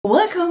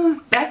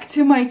Welcome back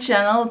to my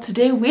channel.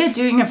 Today we're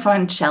doing a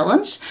fun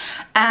challenge,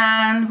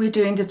 and we're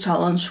doing the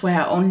challenge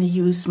where I only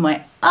use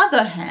my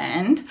other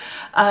hand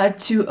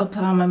to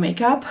apply my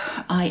makeup.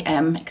 I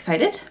am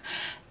excited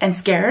and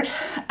scared,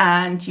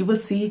 and you will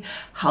see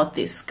how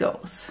this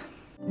goes.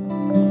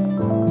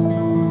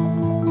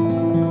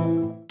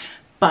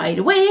 By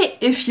the way,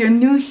 if you're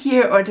new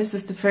here or this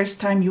is the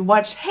first time you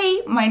watch,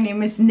 hey, my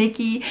name is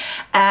Nikki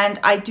and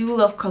I do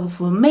love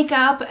colorful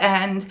makeup,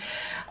 and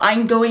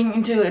I'm going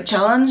into a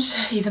challenge,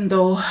 even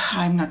though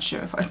I'm not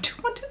sure if I do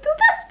want to do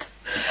that.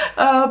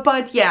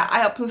 But yeah,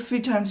 I upload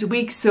 3 times a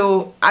week,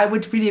 so I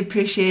would really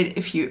appreciate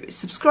if you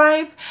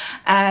subscribe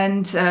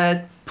and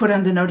put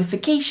on the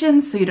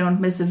notifications so you don't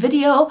miss a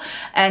video.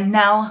 And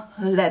now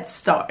let's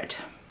start.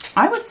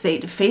 I would say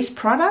the face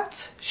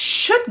product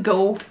should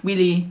go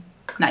really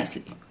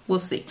nicely. We'll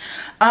see.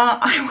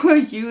 I will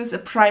use a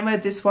primer.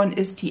 This one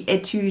is the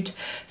Etude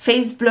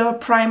Face Blur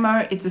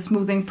Primer. It's a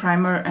smoothing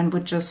primer, and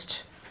we'll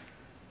just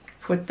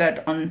put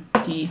that on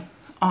the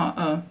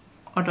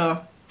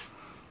other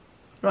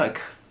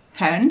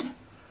hand.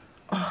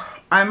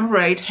 I'm a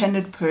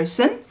right-handed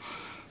person,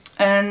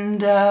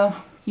 and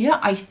yeah,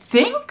 I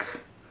think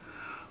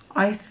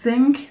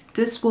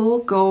this will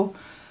go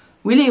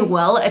really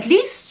well, at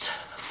least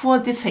for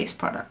the face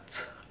product.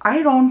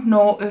 I don't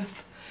know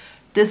if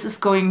this is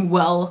going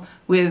well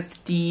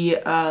with the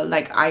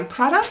like eye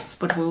products,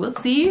 but we will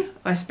see.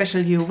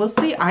 Especially you will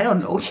see. I don't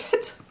know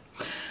yet.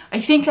 I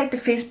think like the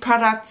face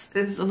products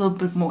is a little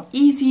bit more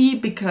easy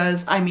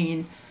because, I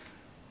mean,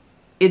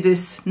 it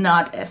is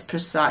not as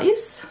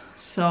precise.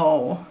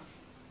 So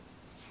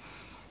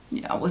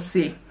yeah, we'll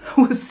see.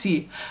 We'll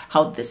see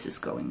how this is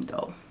going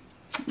though.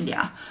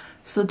 Yeah,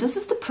 so this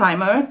is the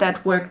primer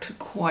that worked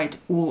quite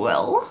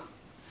well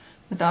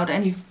without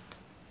any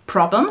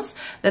problems.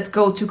 Let's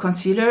go to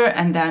concealer,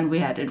 and then we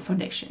add in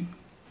foundation.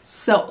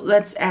 So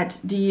let's add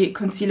the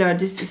concealer.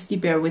 This is the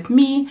Bear With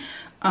Me.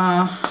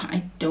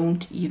 I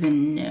don't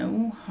even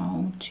know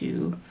how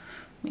to,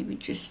 maybe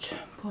just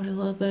put a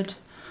little bit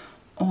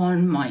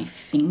on my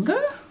finger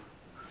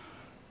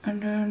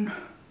and then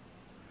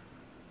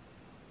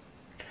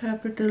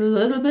tap it a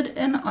little bit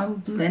in. I will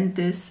blend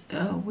this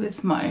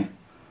with my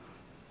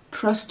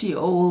trusty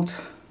old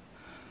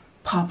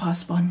Papa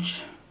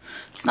sponge.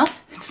 It's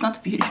not a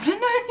beauty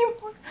blender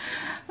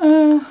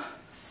anymore.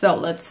 So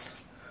let's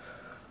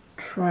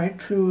try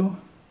to,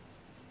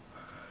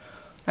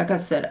 like I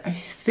said, I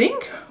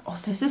think, oh,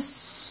 this is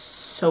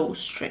so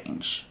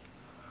strange.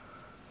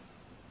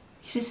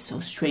 This is so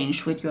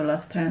strange with your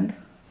left hand.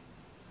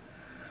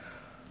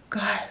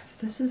 Guys,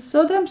 this is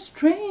so damn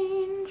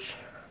strange.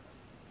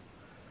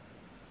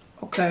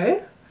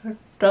 Okay, it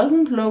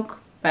doesn't look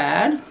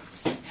bad.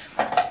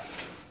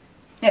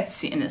 Let's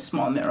see in a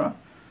small mirror.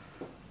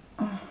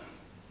 I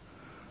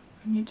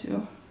need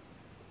to,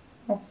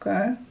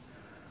 okay.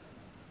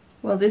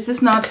 Well, this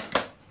is not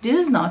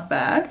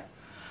bad.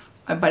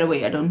 By the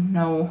way, I don't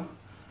know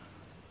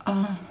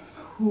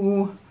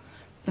who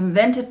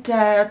invented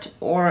that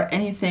or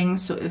anything.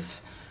 So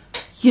if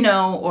you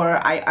know, or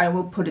I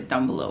will put it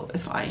down below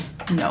if I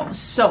know.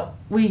 So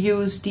we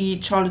use the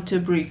Charlotte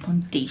Tilbury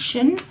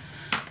foundation.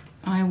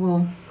 I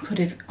will put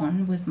it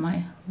on with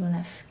my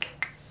left.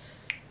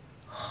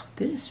 Oh,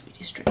 this is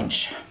really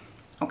strange.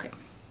 Okay.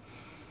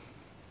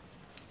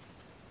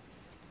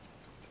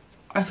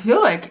 I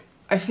feel like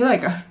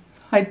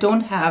I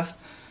don't have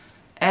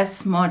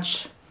as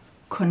much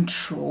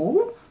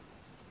control,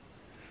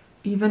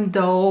 even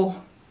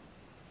though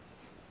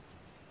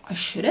I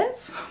should have.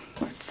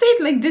 Let's say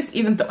it like this,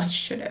 even though I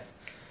should have.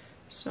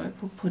 So I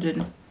will put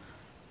in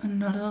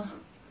another.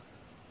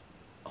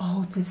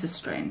 Oh, this is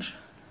strange.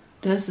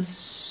 This is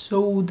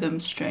so damn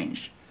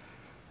strange.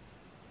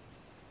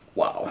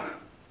 Wow.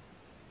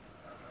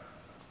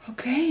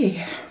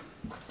 Okay.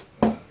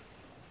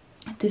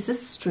 This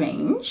is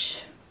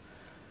strange,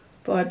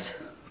 but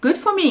good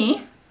for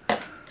me.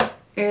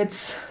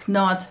 It's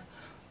not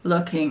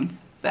looking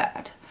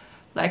bad.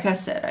 Like I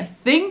said, I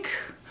think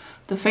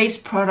the face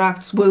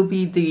products will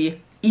be the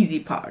easy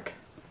part.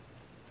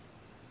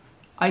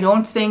 I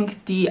don't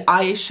think the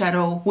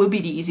eyeshadow will be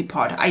the easy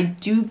part. I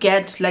do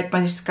get like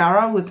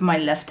mascara with my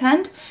left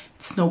hand.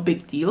 It's no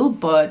big deal,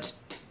 but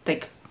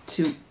like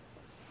to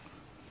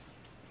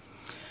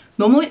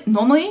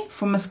Normally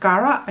for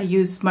mascara, I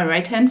use my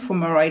right hand for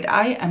my right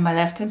eye and my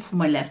left hand for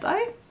my left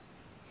eye.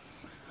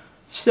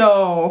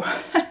 So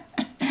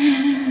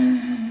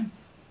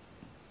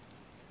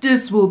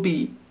this will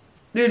be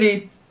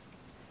really,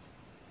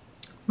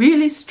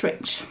 really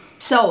strange.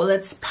 So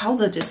let's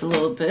powder this a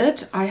little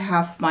bit. I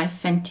have my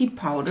Fenty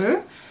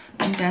powder,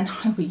 and then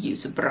I will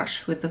use a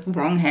brush with the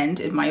wrong hand,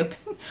 in my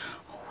opinion.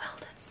 Oh well,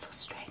 that's so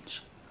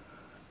strange.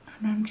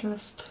 And then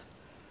just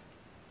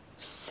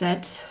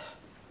set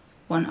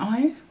one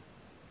eye.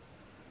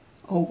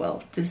 Oh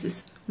well, this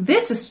is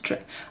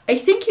strange. I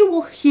think you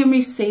will hear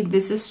me say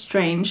this is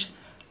strange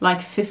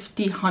like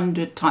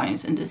 100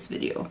 times in this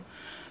video.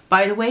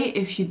 By the way,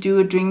 if you do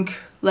a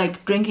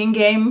drinking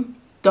game,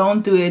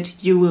 don't do it.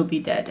 You will be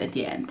dead at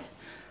the end.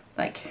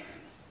 Like,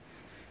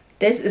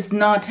 This is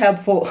not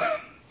helpful.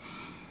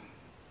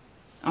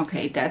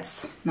 Okay,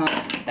 that's not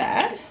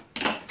bad.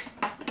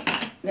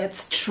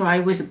 Let's try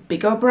with a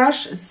bigger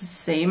brush. It's the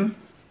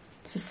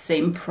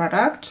same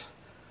product.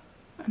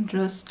 And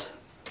just,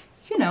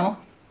 you know,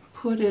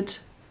 put it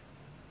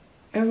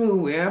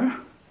everywhere.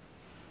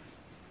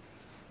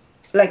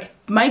 Like,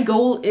 my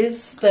goal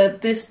is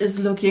that this is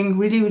looking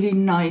really, really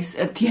nice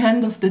at the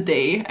end of the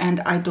day, and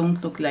I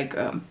don't look like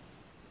a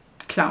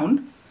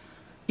clown,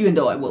 even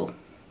though I will.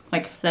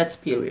 Like, let's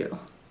be real.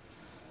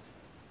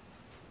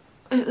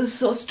 It is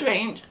so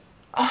strange.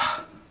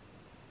 Oh.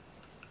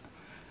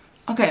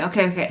 Okay.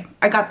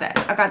 I got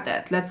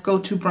that. Let's go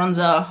to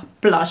bronzer,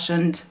 blush,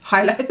 and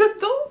highlighter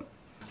though.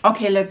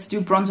 Okay, let's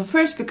do bronzer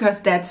first, because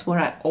that's what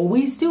I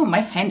always do. My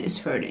hand is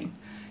hurting.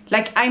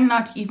 Like, I'm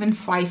not even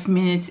 5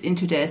 minutes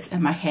into this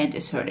and my hand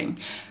is hurting.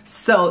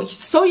 So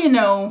you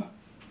know,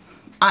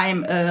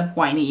 I'm a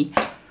whiny,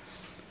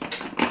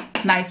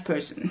 nice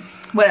person.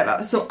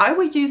 Whatever. So I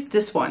will use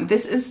this one.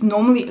 This is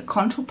normally a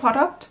contour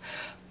product,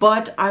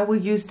 but I will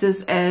use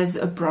this as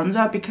a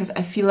bronzer because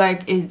I feel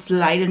like it's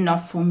light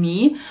enough for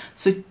me.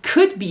 So it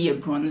could be a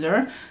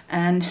bronzer.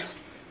 And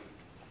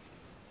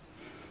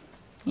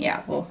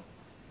yeah, well,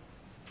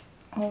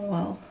 oh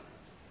well.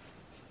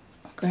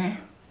 Okay.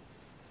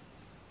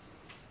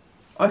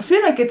 I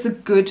feel like it's a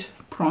good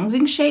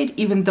bronzing shade,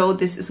 even though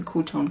this is a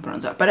cool tone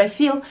bronzer. But I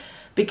feel,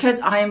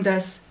 because I'm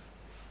this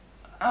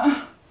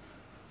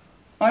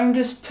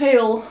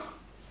pale.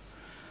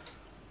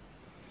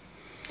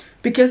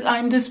 Because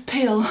I'm this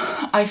pale,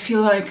 I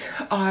feel like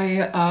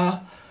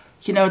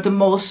you know, the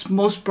most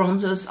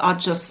bronzers are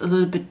just a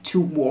little bit too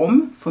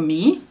warm for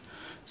me.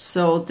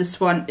 So this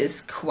one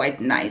is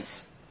quite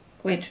nice.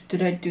 Wait,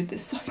 did I do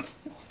this side?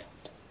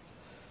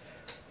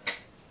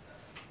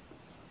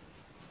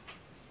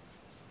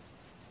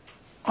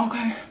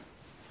 Okay,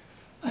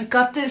 I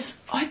got this.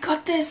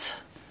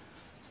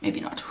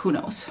 Maybe not, who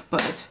knows,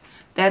 but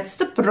that's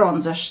the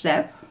bronzer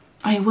step.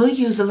 I will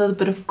use a little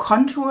bit of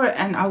contour,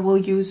 and I will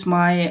use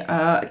my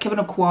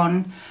Kevin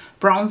Kwan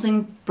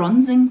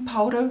bronzing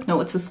powder.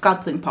 No, it's a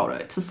sculpting powder.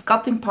 It's a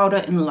sculpting powder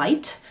in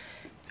light.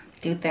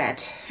 Do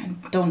that,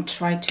 and don't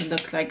try to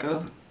look like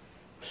a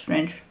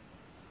strange.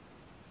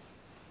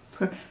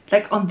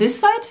 Like on this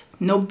side,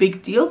 no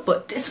big deal,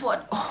 but this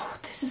one, oh,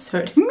 this is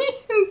hurting me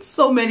in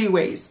so many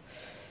ways.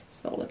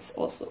 So let's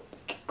also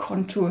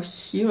contour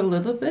here a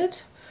little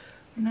bit,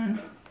 and then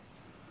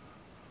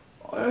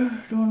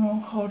I don't know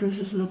how this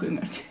is looking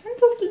at the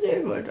end of the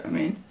day, but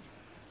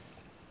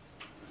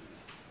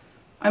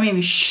I mean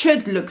we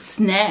should look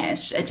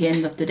snatched at the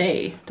end of the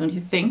day, don't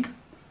you think?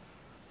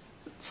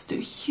 Let's do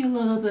here a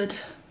little bit.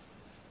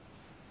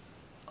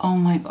 Oh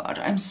my god,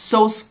 I'm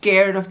so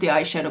scared of the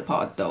eyeshadow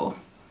part though.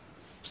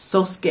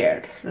 So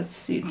scared. Let's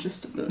see,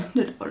 just a little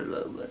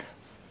bit.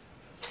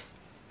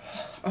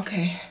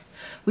 Okay.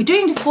 We're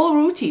doing the full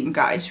routine,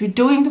 guys. We're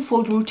doing the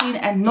full routine,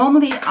 and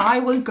normally I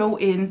will go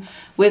in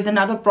with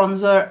another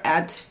bronzer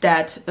at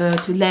that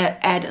to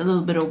add a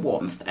little bit of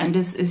warmth. And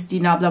this is the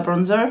Nabla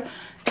bronzer.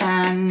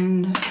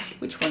 And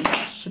which one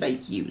should I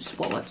use?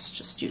 Well, let's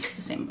just use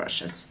the same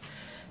brush as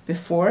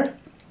before.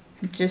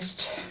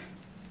 Just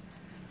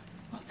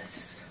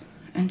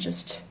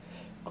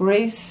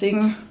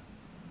gracing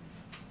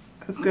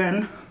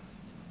again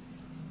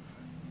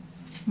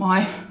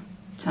my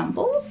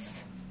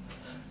temples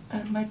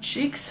and my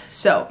cheeks.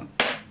 So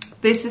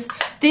this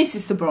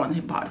is the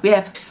bronzing part. We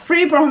have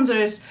 3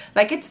 bronzers,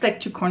 like it's like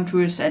 2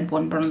 contours and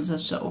 1 bronzer.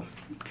 So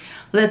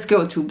let's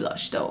go to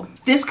blush though.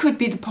 This could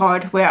be the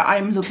part where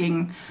I'm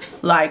looking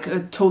like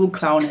a total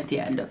clown at the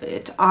end of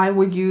it. I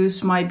will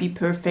use my Be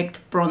Perfect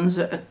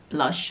bronzer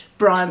blush.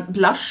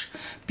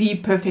 Be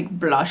Perfect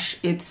blush.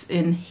 It's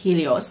in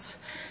Helios,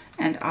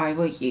 and I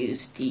will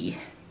use the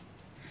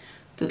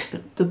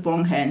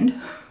bong hand.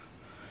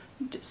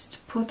 Just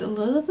put a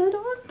little bit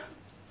on.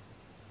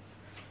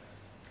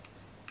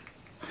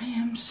 I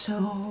am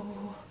so...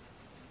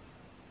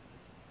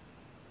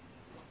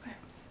 Okay.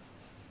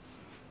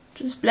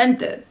 Just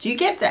blend it. Do you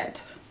get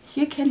that?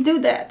 You can do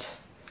that.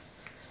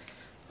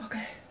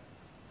 Okay.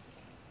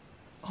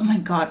 Oh my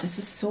god, this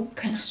is so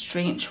kind of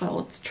strange. Well,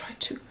 let's try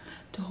to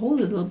hold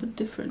it a little bit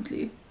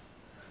differently.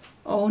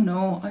 Oh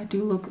no, I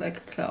do look like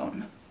a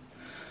clown.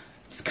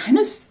 It's kind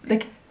of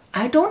like,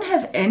 I don't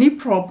have any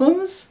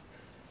problems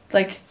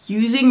like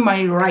using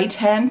my right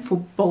hand for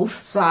both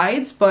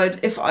sides,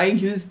 but if I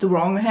use the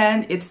wrong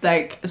hand, it's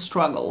like a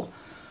struggle.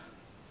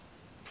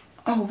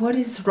 Oh, what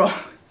is wrong?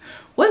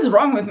 What is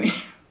wrong with me?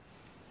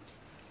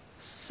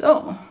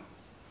 So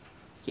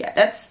yeah,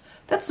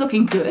 that's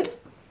looking good.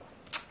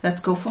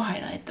 Let's go for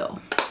highlight though.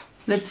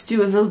 Let's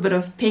do a little bit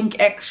of pink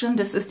action.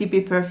 This is the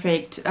Be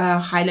Perfect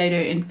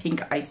highlighter in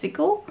Pink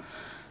Icicle,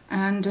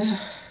 and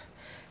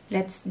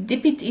let's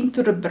dip it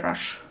into the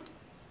brush.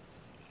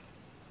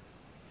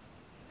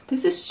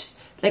 This is just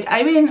like,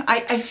 I mean,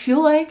 I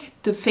feel like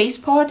the face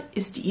part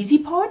is the easy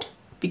part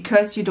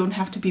because you don't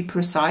have to be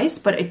precise,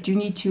 but I do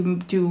need to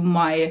do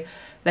my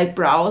like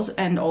brows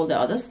and all the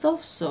other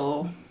stuff.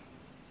 So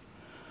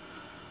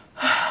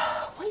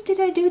why Why did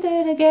I do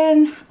that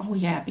again? Oh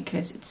yeah,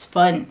 because it's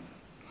fun.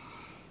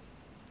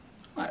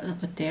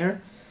 But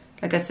there,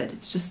 like I said,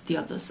 it's just the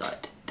other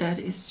side. That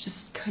is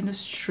just kind of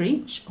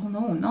strange. Oh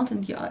no, not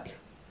in the eye.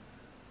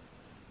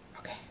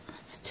 Okay,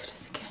 let's do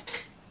this again.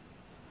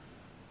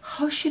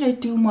 How should I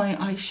do my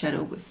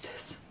eyeshadow with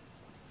this?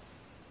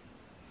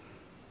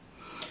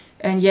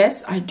 And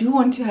yes, I do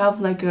want to have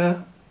like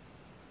a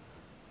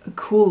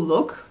cool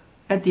look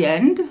at the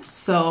end.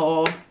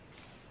 So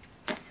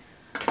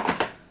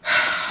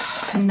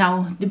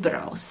now the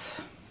brows.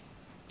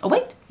 Oh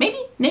wait, maybe?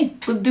 No,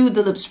 we'll do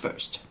the lips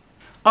first.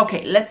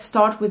 Okay, let's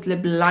start with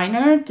lip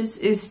liner. This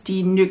is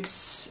the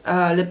NYX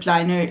lip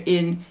liner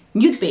in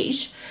nude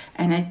beige.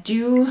 And I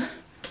do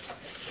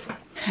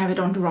have it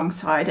on the wrong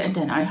side, and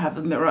then I have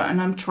a mirror,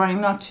 and I'm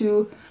trying not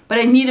to, but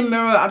I need a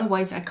mirror,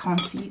 otherwise I can't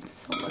see it.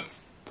 So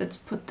let's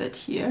put that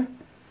here.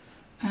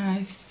 And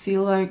I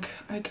feel like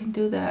I can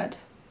do that.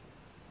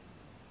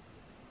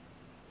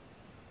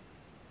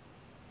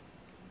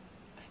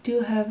 I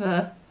do have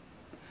a,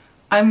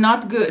 I'm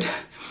not good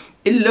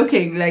in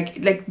looking like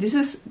this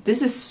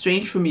is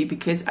strange for me,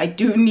 because I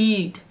do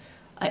need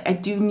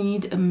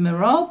a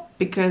mirror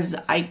because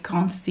I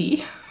can't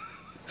see.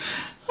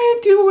 I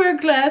do wear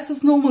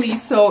glasses normally,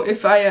 so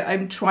if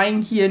I'm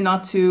trying here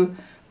not to,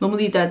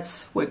 normally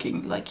that's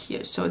working like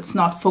here, so it's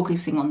not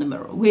focusing on the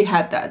mirror. We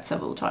had that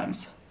several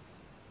times.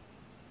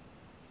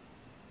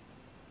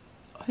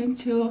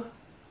 Into,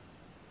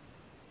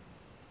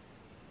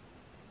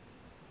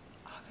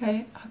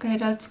 okay,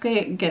 that's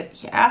good.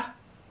 Yeah,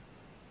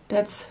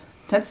 that's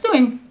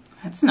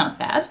not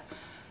bad.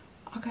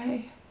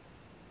 Okay,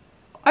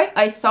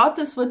 I thought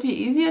this would be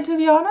easier, to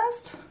be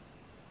honest,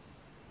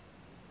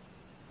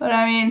 but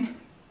I mean,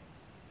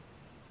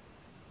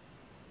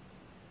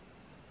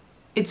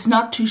 it's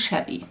not too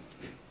shabby.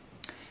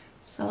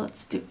 So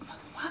let's do,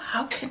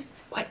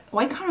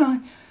 why can't I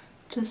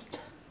just,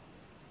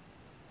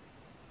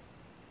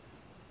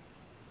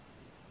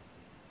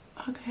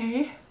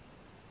 okay.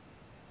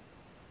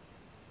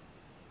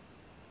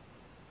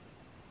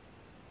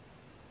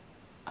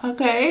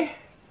 Okay.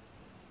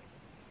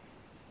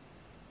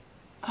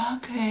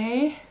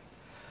 Okay.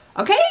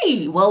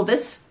 Okay, well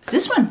this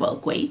went well,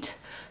 great.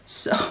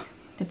 So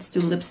let's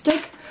do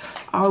lipstick.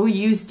 I will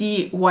use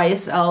the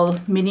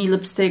YSL mini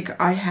lipstick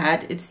I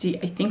had. It's the,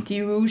 I think,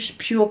 the Rouge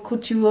Pure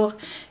Couture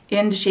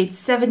in the shade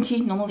 70.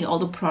 Normally all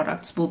the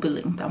products will be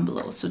linked down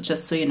below, so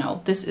just so you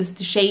know, this is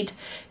the shade.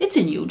 It's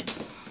a nude.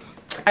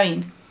 I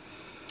mean,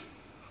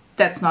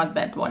 that's not a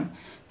bad one.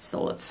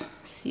 So let's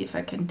see if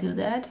I can do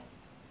that.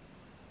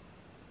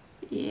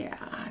 Yeah,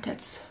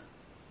 that's,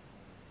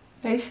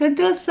 I should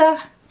do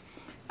stuff.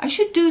 I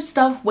should do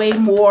stuff way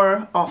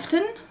more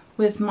often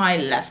with my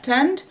left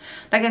hand.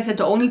 Like I said,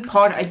 the only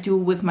part I do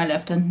with my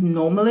left hand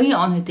normally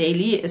on a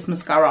daily is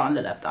mascara on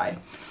the left eye.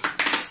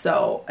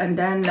 So, and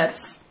then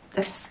let's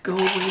go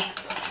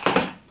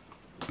with,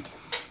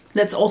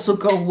 let's also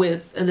go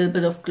with a little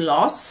bit of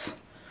gloss,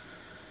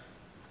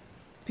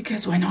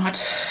 because why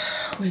not?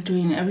 We're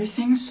doing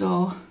everything,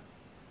 so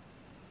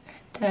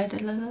that a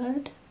little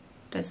bit.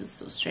 This is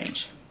so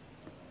strange.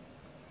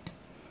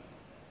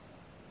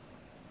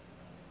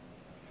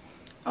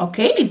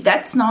 Okay,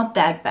 that's not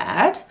that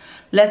bad.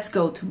 Let's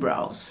go to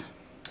brows.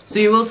 So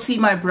you will see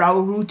my brow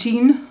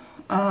routine.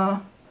 I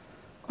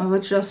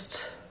will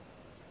just,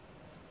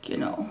 you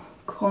know,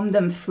 comb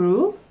them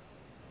through.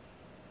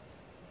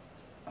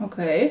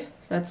 Okay,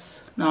 that's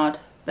not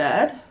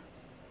bad.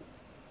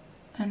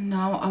 And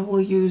now I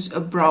will use a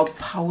brow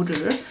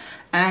powder.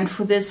 And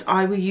for this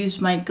I will use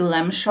my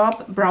Glam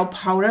Shop brow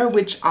powder,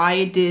 which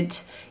I did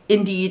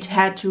indeed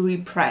had to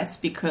repress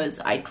because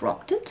I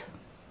dropped it.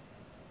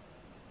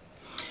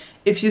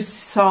 If you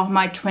saw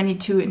my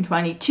 22 in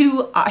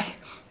 22, I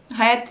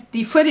had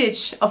the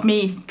footage of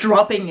me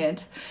dropping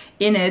it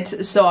in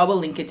it, so I will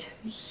link it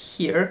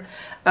here,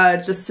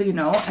 just so you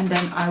know. And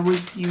then I will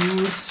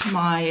use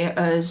my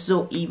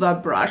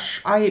Zoeva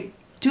brush. I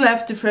do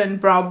have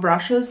different brow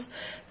brushes.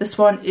 This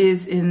one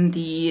is in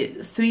the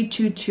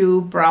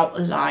 322 brow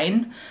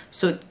line,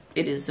 so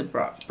it is a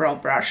brow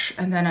brush.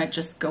 And then I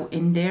just go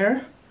in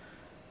there.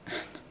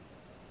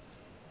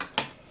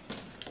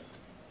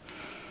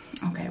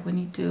 Okay, we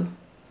need to,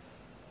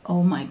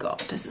 oh my god,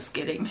 this is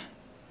getting,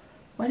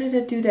 why did I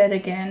do that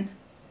again?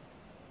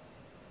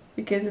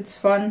 Because it's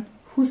fun.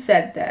 Who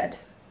said that?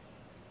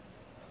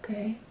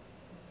 Okay.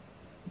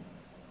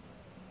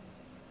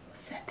 Who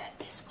said that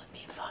this would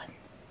be fun?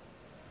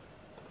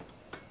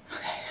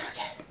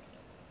 Okay.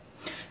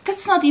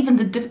 That's not even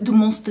the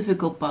most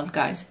difficult part,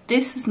 guys.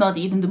 This is not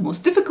even the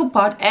most difficult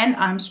part, and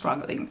I'm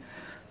struggling.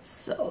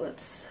 So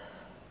let's,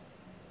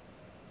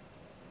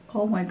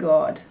 oh my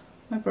god.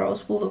 My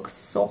brows will look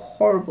so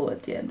horrible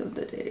at the end of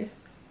the day.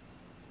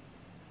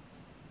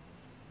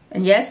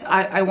 And yes,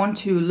 I want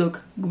to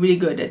look really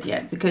good at the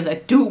end, because I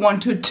do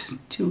want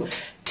to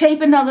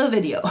tape another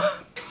video.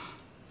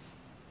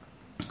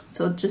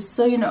 So just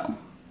so you know,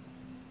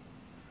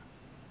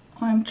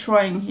 I'm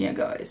trying here,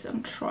 guys.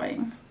 I'm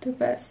trying the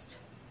best.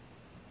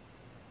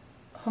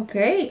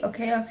 Okay,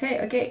 okay, okay,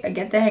 okay. I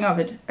get the hang of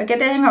it. I get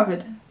the hang of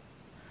it.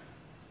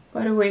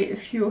 By the way,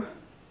 if you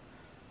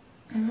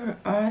ever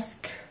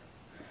ask,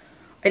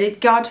 I did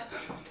got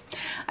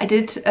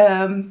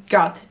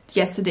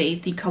yesterday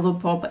the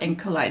ColourPop and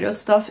Kaleido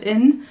stuff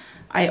in.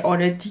 I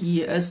ordered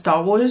the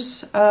Star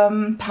Wars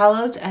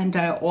palette, and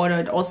I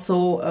ordered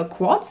also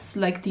quads,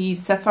 like the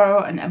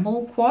Sapphire and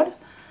Emerald quad.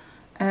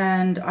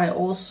 And I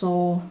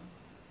also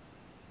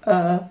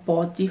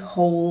bought the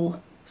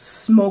whole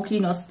Smoky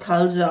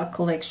Nostalgia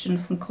collection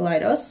from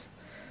Kaleidos,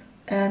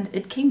 and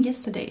it came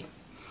yesterday.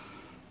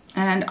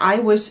 And I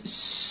was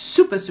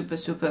super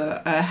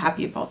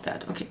happy about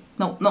that. Okay,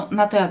 no,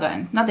 not the other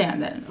end, not the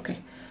other end. Okay,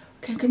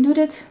 okay, I can do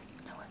that.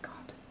 No, I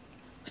can't.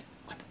 Wait,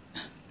 what?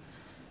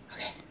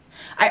 Okay,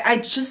 I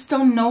just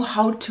don't know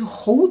how to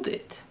hold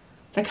it.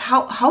 Like,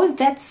 how is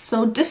that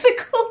so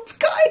difficult,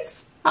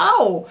 guys?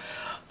 How?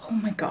 Oh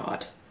my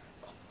god.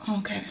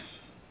 Okay.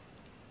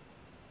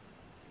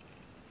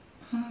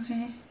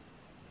 Okay.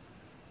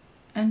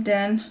 And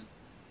then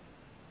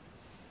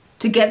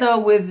together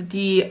with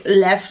the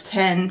left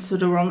hand, so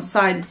the wrong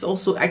side, it's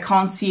also, I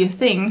can't see a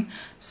thing.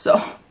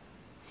 So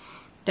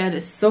that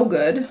is so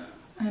good.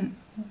 And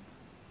I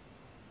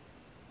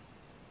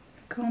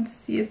can't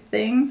see a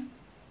thing.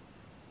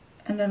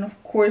 And then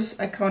of course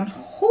I can't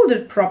hold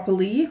it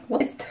properly.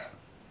 What is that?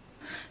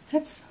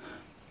 That's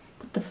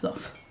what the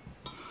fluff.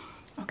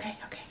 Okay,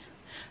 okay.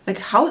 Like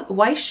how,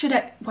 why should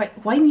I,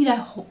 why need I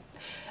hold?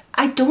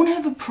 I don't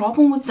have a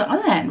problem with the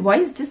other hand. Why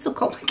is this so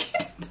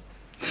complicated?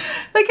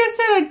 Like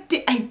I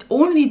said, I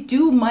only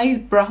do my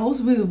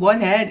brows with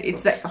one hand.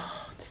 It's like,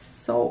 oh, this is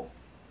so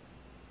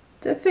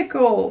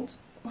difficult.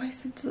 Why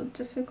is it so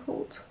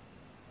difficult?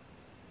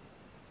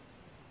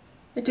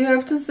 I do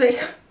have to say,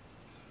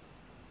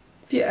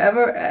 if you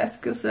ever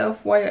ask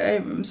yourself why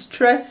I'm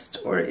stressed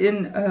or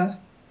in a,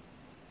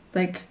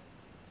 like,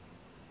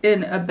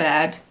 in a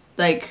bad,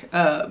 like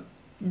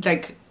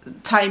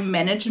time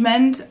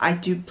management, I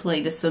do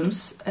play The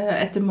Sims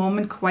at the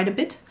moment quite a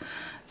bit.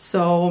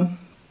 So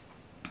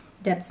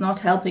that's not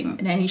helping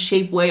in any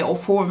shape, way or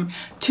form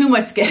to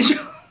my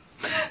schedule.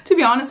 To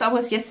be honest, I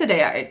was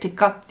yesterday, I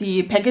got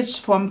the package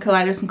from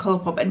Kaleidos and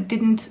ColourPop and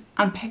didn't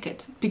unpack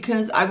it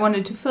because I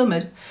wanted to film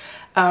it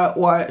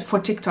or for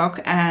TikTok,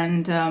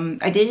 and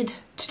I did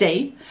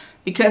today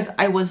because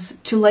I was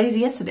too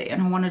lazy yesterday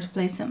and I wanted to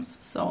play Sims.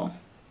 So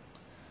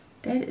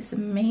that is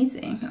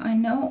amazing, I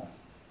know.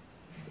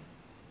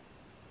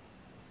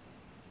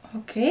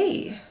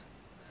 Okay,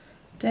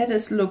 that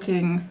is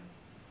looking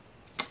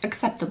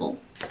acceptable.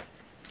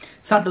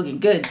 It's not looking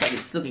good, but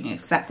it's looking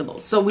acceptable.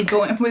 So we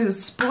go in with a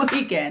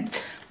spoolie again,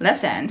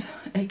 left hand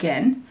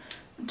again,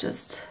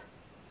 just,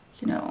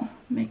 you know,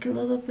 make a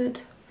little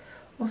bit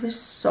of a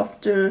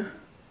softer.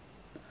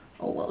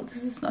 Oh well,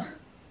 this is not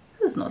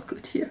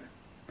good here.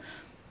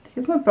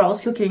 Because my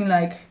brows looking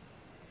like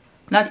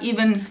not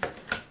even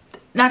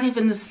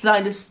the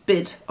slightest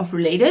bit of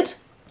related.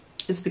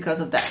 It's because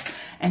of that.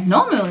 And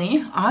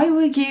normally I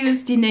will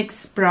use the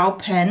NYX brow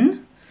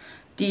pen,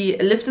 the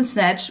Lift and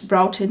Snatch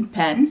brow tint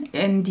pen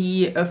in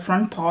the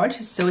front part,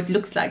 so it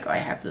looks like I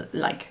have,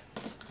 like,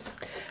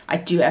 I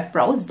do have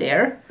brows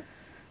there.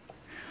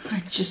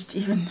 I just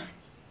even,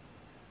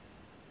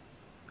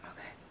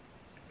 okay,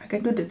 I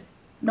can do that.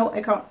 No,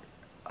 I can't.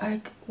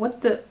 Like,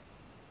 what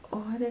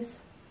is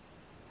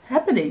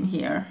happening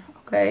here?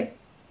 Okay.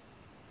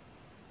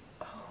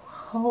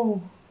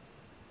 Oh.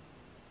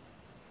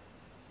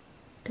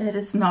 That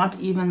is not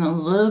even a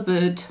little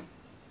bit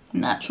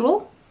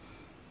natural.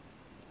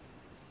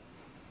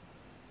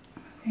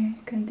 Okay,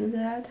 can do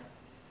that.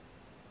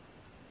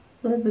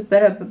 A little bit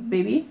better, but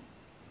baby.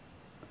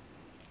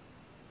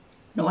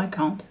 No, I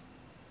can't.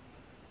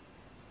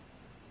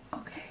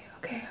 Okay,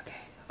 okay,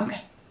 okay,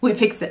 okay. We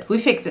fixed it. We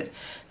fixed it.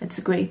 It's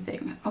a great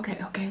thing. Okay,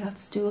 okay.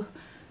 Let's do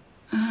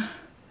a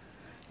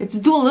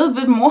little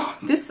bit more on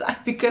this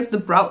side because the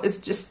brow is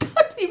just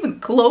not even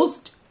close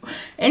to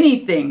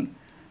anything.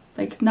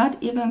 Like, not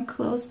even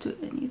close to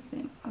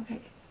anything. Okay,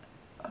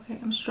 okay,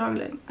 I'm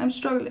struggling. I'm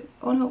struggling.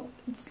 Oh no,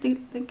 it's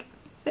like thick.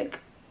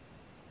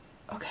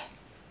 Okay.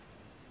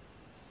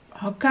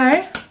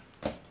 Okay.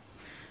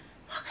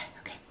 Okay,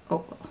 okay.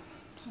 Oh, well,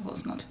 that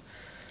was not.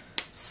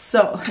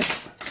 So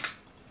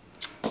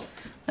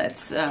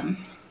let's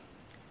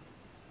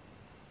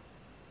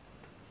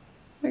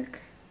like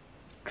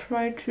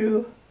try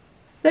to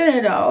thin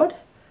it out.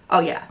 Oh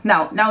yeah,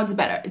 now it's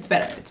better. It's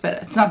better. It's better.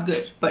 It's not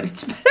good, but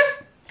it's better.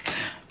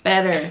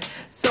 Better.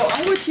 So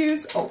I would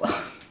use,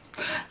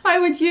 I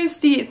would use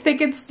the Thick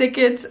It Stick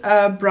It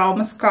brow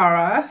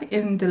mascara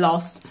in the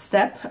last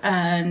step,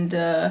 and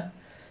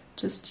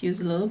just use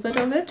a little bit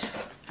of it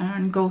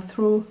and go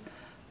through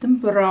the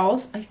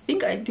brows. I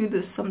think I do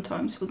this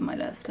sometimes with my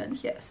left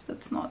hand. Yes,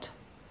 that's not,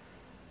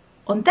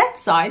 on that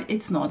side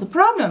it's not a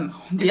problem.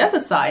 On the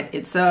other side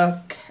it's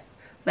a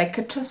like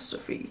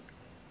catastrophe.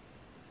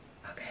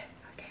 Okay,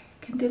 okay,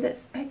 I can do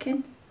this. I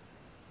can.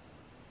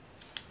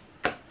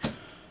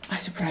 I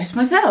surprised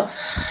myself.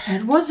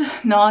 That was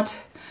not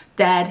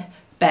that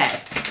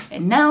bad.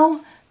 And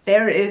now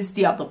there is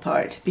the other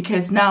part,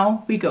 because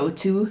now we go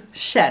to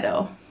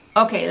shadow.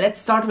 Okay, let's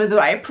start with the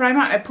eye primer.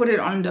 I put it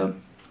on the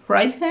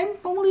right hand.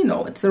 Normally,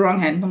 no, it's the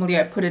wrong hand. Normally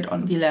I put it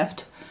on the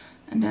left.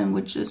 And then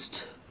we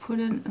just put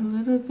it a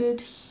little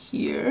bit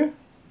here.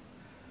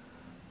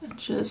 And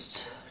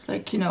just,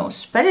 like, you know,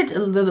 spread it a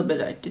little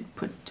bit. I did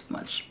put too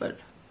much, but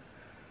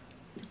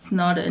it's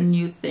not a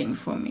new thing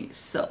for me.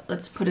 So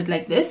let's put it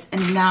like this.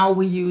 And now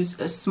we use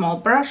a small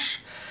brush.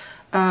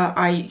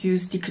 I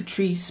used the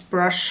Catrice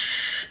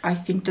brush. I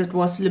think that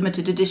was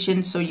limited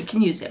edition, so you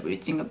can use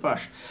everything a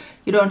brush.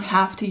 You don't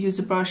have to use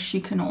a brush.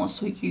 You can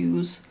also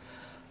use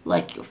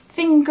like your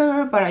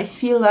finger, but I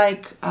feel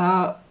like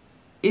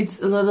it's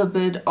a little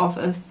bit of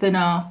a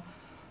thinner,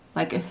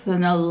 like a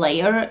thinner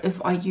layer if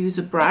I use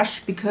a brush,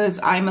 because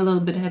I'm a little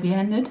bit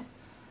heavy-handed.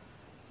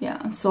 Yeah,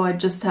 and so I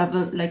just have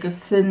like a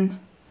thin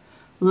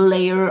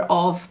layer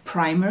of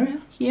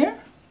primer here.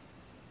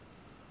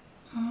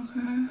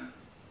 Okay.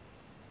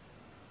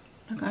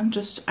 Like I'm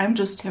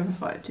just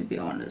terrified, to be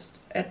honest,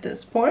 at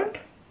this point.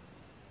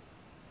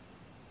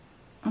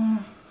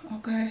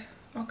 Okay,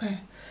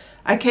 okay.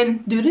 I can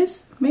do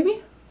this,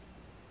 maybe?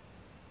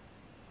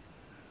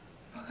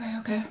 Okay,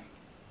 okay.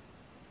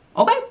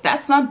 Okay,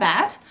 that's not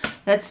bad.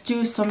 Let's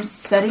do some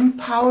setting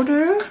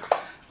powder.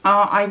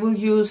 I will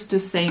use the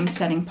same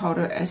setting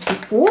powder as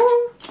before.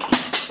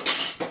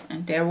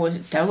 And there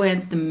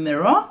went the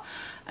mirror.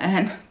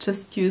 And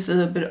just use a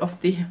little bit of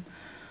the,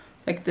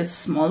 like this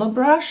smaller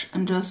brush,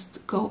 and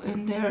just go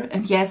in there.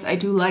 And yes, I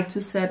do like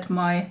to set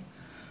my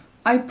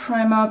eye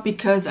primer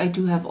because I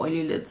do have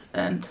oily lids,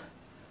 and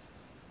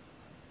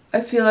I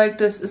feel like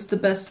this is the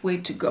best way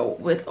to go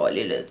with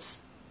oily lids.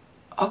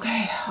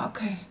 Okay,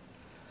 okay.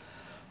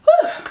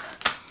 Whew.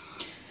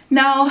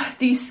 Now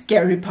the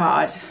scary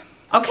part.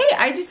 Okay,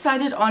 I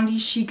decided on the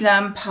She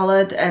Glam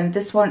palette, and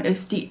this one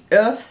is the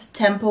Earth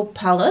Tempo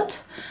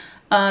palette.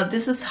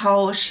 This is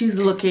how she's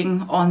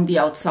looking on the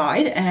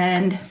outside,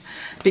 and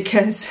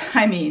because,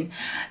 I mean,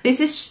 this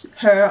is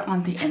her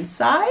on the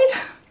inside.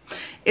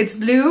 It's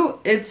blue,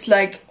 it's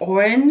like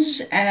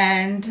orange,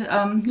 and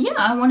yeah,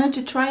 I wanted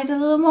to try it a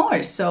little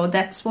more, so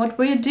that's what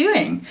we're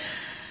doing.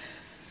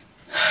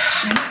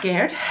 I'm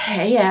scared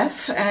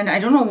AF, and I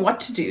don't know what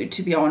to do,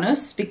 to be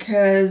honest,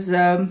 because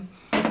I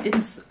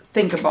didn't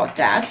think about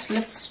that.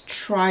 Let's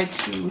try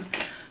to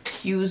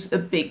use a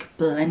big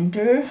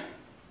blender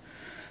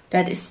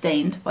that is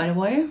stained, by the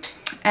way.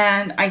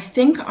 And I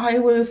think I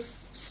will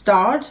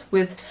start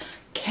with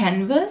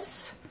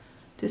Canvas.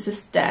 This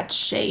is that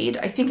shade.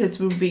 I think it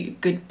will be a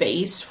good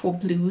base for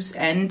blues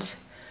and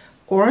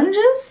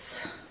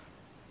oranges.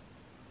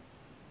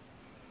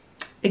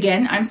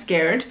 Again, I'm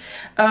scared.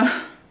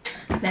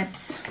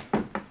 Let's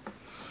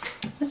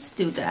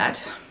do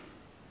that.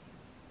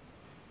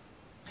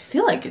 I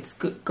feel like it's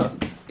good.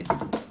 It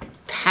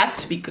has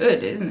to be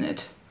good, isn't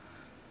it?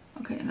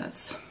 Okay,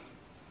 that's.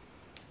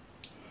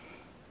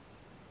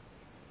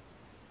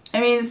 I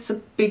mean, it's a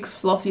big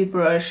fluffy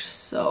brush,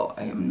 so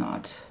I am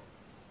not.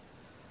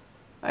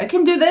 I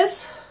can do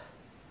this.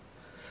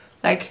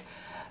 Like,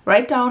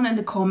 write down in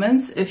the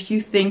comments if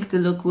you think the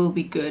look will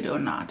be good or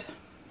not.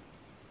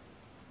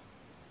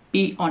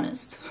 Be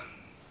honest.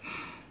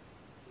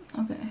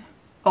 Okay.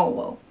 Oh,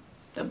 well,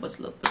 that was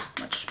a little bit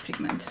much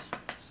pigment.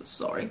 So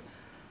sorry.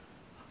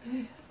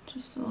 Okay,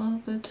 just a little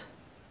bit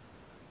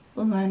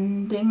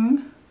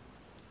blending.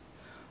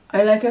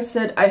 Like I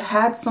said, I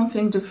had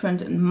something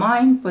different in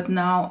mind, but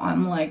now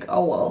I'm like,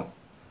 oh well,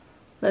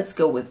 let's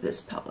go with this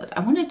palette.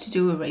 I wanted to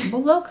do a rainbow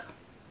look.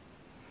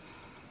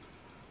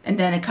 And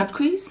then a cut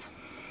crease.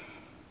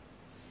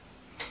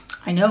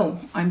 I know,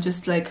 I'm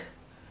just like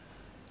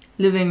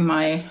living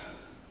my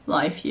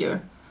life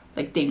here,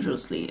 like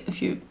dangerously.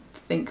 If you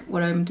think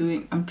what I'm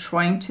doing, I'm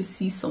trying to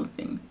see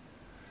something.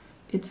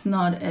 It's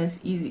not as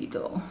easy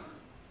though,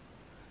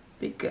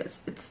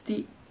 because it's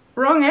the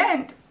wrong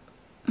end.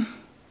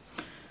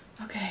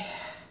 Okay,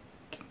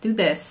 we can do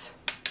this.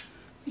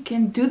 We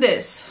can do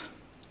this.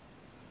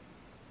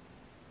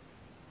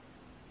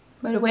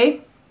 By the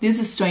way, this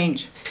is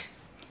strange.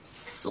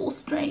 So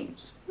strange.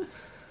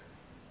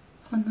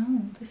 Oh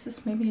no, this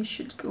is, maybe I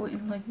should go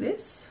in like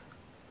this.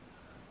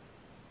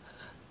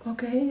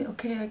 Okay,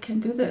 okay, I can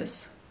do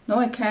this. No,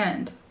 I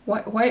can't.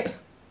 Why?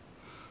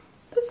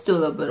 Let's do a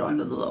little bit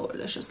under the lower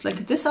lashes.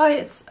 Like this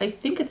eye, I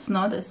think it's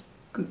not as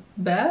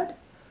bad,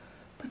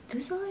 but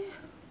this eye,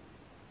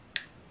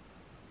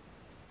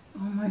 oh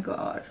my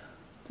god,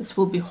 this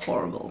will be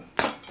horrible.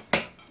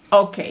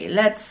 Okay,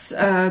 let's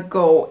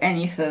go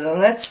any further.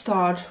 Let's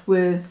start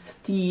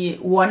with the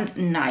One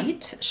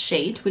Night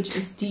shade, which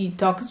is the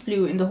darkest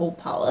blue in the whole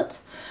palette.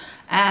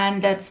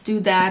 And let's do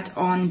that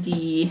on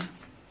the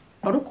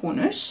outer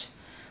corners.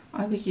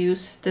 I will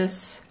use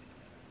this,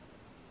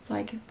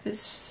 like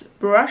this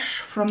brush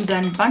from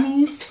Dan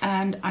Bunny's,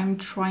 and I'm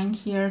trying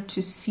here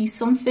to see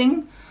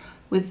something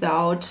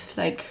without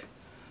like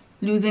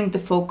losing the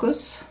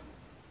focus.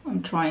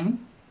 I'm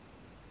trying.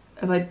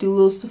 If I do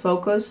lose the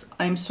focus,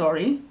 I'm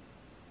sorry.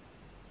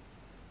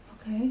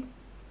 Okay.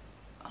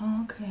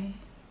 Okay.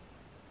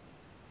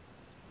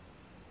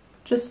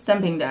 Just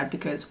stamping that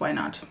because why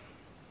not?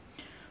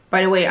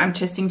 By the way, I'm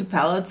testing the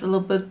palettes a little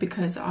bit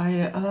because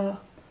I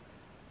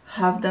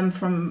have them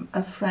from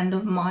a friend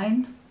of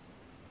mine.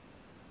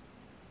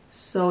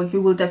 So you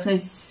will definitely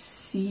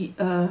see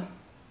a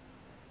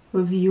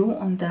review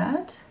on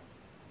that.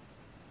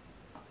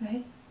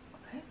 Okay,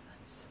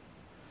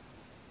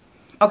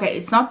 okay,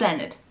 it's not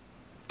blended.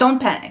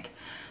 Don't panic.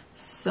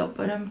 So,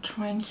 but I'm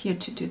trying here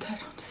to do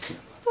that on the.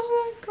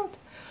 Oh my god.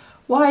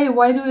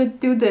 Why do I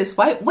do this?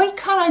 Why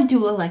can't I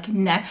do it like a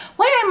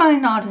why am I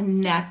not a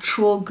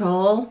natural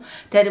girl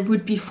that it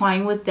would be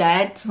fine with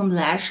that? Some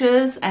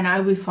lashes and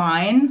I'll be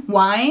fine.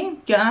 Why?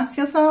 You ask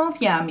yourself?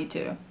 Yeah, me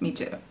too. Me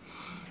too.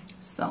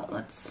 So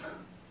let's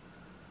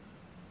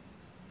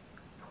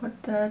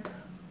put that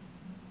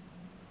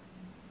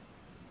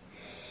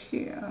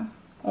here.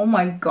 Oh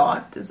my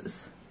god,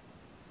 this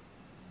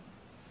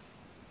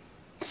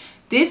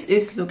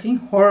is looking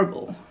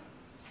horrible.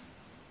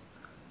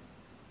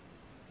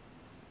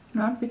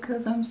 Not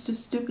because I'm too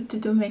stupid to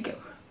do makeup,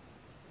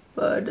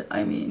 but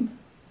I mean,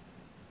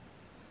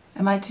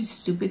 am I too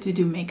stupid to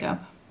do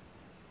makeup?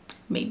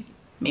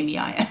 Maybe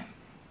I am.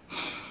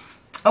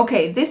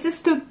 Okay, this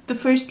is the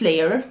first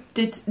layer.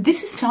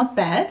 This is not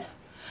bad.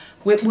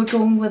 We're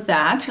going with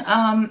that.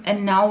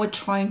 And now we're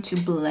trying to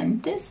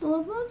blend this a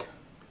little bit.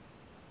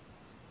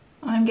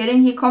 I'm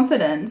getting here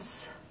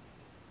confidence.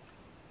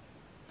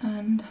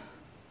 And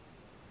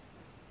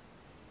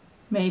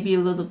maybe a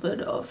little bit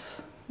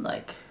of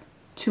like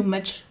too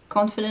much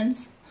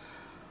confidence.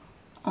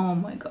 Oh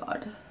my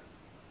god.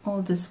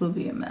 Oh, this will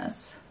be a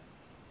mess.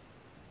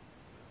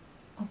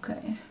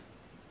 Okay.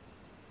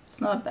 It's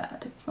not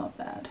bad. It's not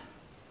bad.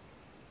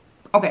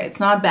 Okay, it's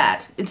not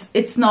bad.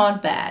 It's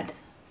not bad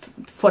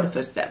for the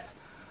first step.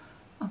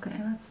 Okay,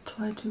 let's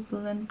try to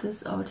blend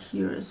this out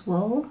here as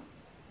well.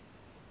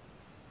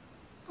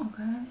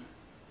 Okay.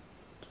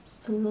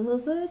 Just a little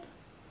bit.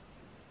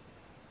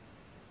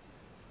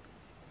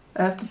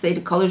 I have to say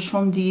the colors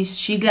from these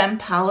She Glam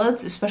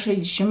palettes, especially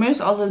the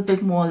shimmers, are a little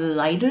bit more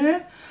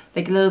lighter,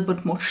 like a little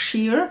bit more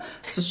sheer.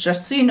 So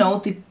just so you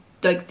know,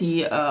 like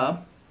the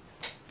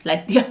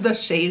other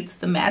shades,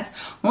 the mattes,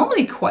 are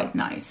normally quite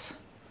nice.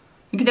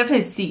 You can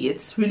definitely see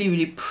it's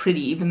really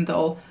pretty, even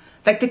though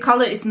like the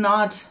color is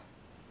not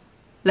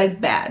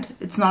like bad.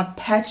 It's not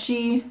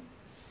patchy.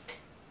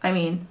 I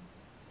mean,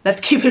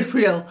 let's keep it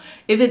real.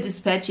 If it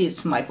is patchy,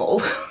 it's my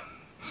fault.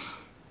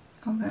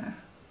 Okay.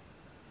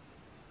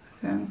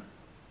 Okay.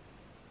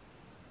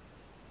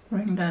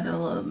 Bring that a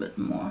little bit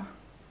more.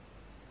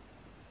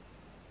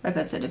 Like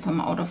I said, if I'm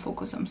out of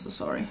focus, I'm so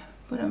sorry.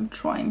 But I'm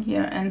trying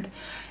here. And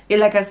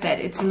like I said,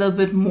 it's a little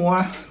bit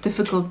more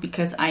difficult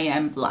because I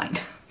am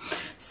blind.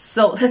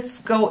 So let's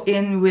go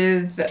in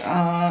with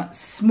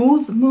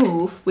Smooth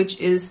Move, which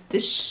is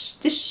this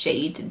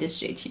shade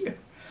here.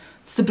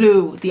 It's the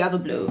blue, the other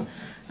blue.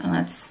 And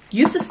let's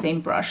use the same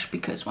brush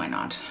because why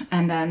not?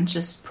 And then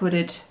just put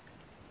it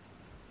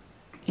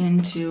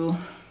into,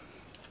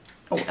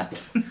 oh well.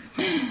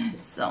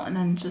 So, and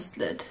then just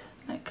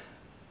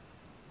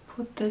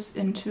put this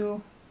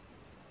into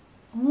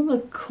a little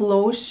bit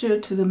closer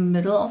to the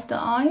middle of the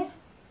eye.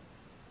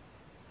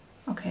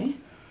 Okay.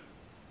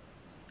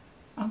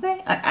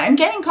 Okay, I'm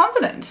getting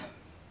confident.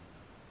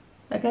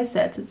 Like I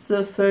said, it's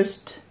the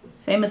first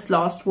famous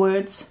last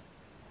words.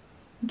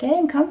 I'm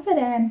getting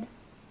confident.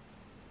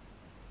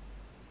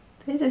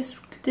 This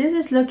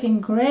is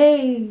looking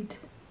great.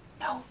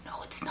 No,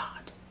 it's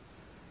not.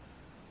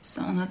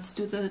 So let's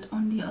do that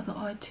on the other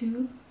eye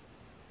too.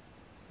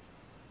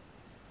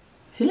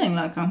 Feeling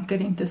like I'm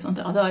getting this on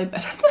the other eye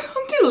better than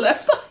on the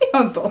left eye.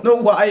 I don't know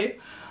why.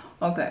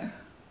 Okay.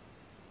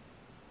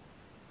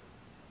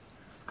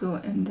 Let's go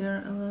in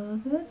there a little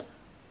bit.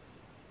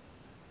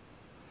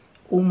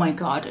 Oh my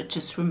god, I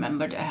just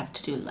remembered I have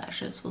to do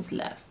lashes with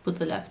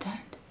the left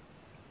hand.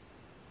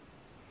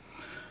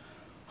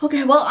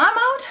 Okay, well, I'm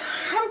out.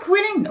 I'm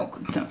quitting. No,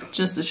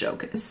 just a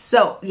joke.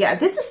 So yeah,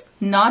 this is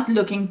not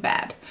looking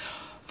bad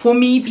for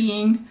me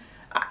being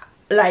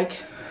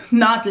like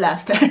not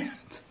left-handed.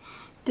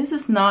 This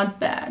is not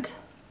bad.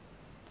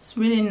 It's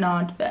really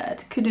not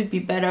bad. Could it be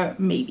better?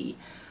 Maybe.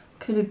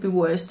 Could it be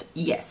worse?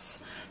 Yes.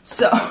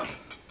 So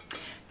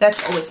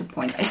that's always the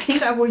point. I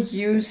think I will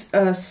use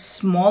a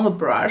smaller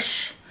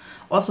brush,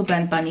 also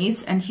blend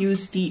bunnies, and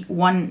use the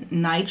one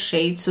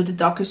Nightshade, so the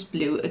darkest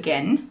blue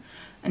again,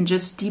 and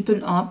just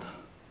deepen up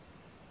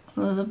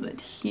a little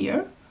bit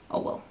here. Oh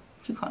well,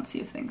 you can't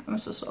see a thing. I'm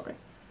so sorry.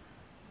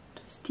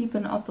 Just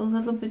deepen up a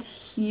little bit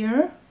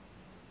here.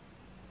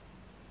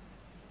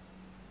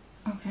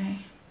 Okay.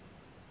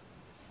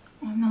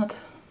 I'm not.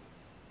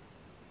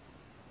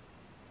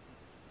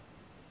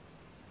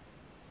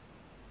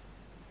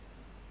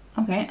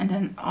 Okay, and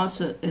then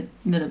also a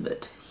little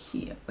bit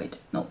here. Wait,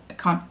 no,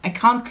 I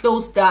can't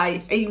close the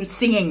eye. I'm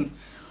singing.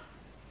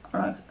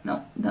 Alright,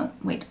 no,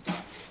 wait.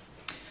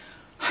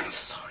 I'm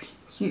so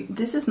sorry.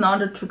 This is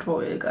not a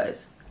tutorial,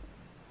 guys.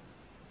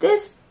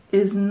 This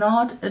is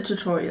not a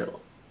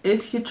tutorial.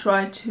 If you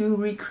try to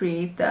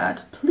recreate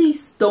that,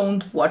 please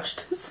don't watch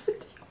this video.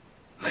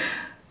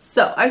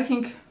 So I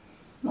think,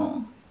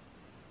 well,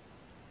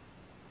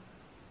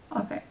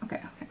 Okay, okay,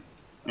 okay.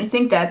 I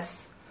think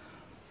that's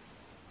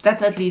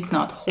at least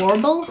not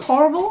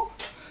horrible.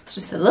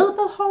 Just a little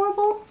bit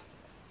horrible.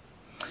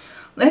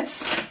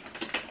 Let's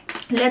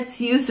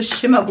use a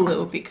shimmer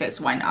blue, because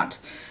why not?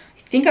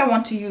 I think I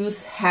want to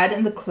use Head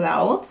in the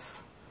Clouds.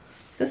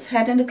 Is this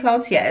Head in the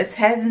Clouds? Yeah, it's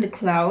Head in the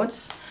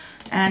Clouds.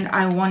 And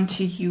I want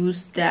to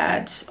use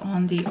that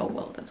on the, oh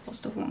well, that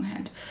was the wrong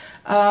hand.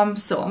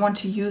 So I want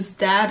to use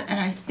that, and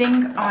I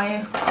think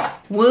I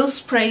will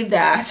spray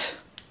that,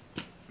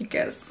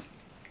 because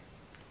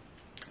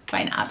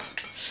why not?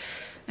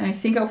 And I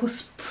think I will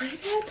spray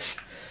that.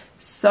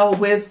 So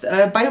with,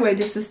 by the way,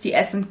 this is the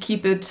Essence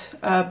Keep It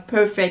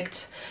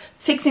Perfect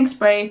Fixing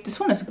Spray. This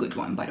one is a good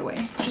one, by the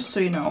way, just so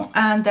you know.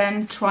 And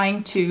then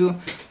trying to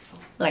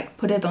like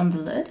put it on the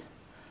lid,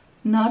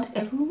 not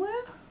everywhere.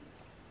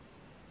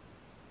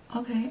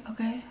 Okay,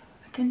 okay,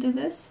 I can do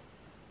this,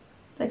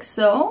 like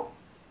so.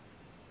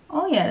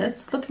 Oh yeah, that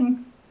is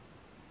looking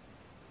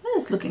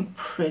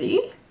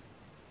pretty.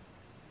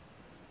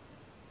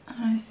 And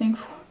I think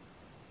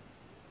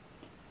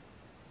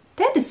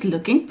that is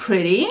looking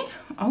pretty.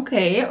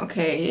 Okay,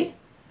 okay,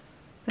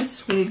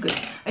 that's really good.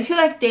 I feel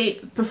like they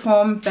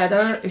perform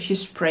better if you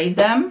spray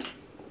them,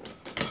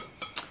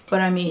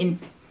 but I mean,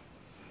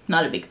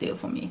 not a big deal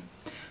for me.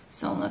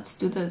 So let's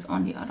do that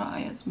on the other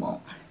eye as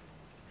well.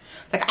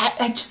 Like,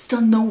 I just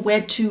don't know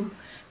where to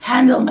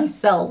handle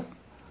myself.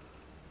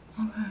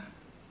 Okay.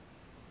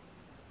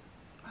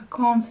 I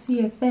can't see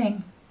a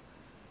thing.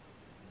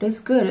 That's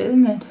good,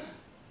 isn't it?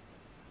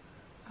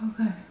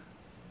 Okay.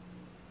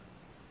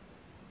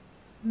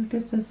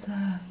 This is,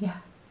 yeah,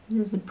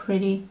 this is a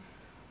pretty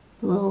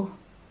blue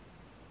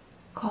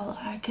color.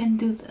 I can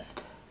do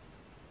that.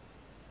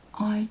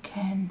 I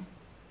can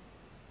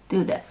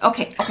do that.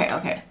 Okay, okay,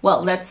 okay.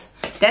 Well, that's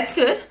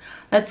good.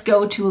 Let's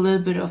go to a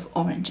little bit of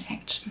orange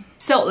action.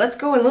 So let's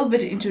go a little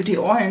bit into the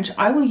orange.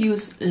 I will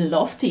use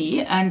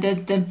Lofty and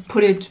then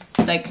put it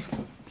like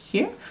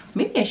here.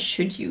 Maybe I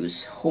should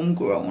use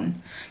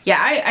Homegrown. Yeah,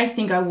 I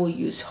think I will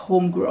use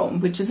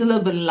Homegrown, which is a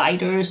little bit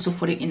lighter. So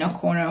for the inner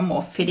corner,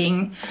 more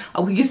fitting. I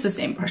will use the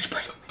same brush,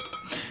 by the way,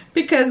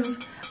 because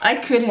I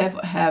could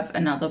have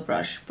another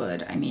brush,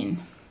 but I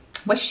mean,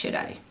 why should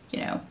I,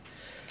 you know?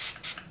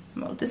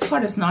 Well, this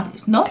part is not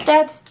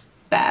that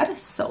bad,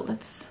 so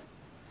let's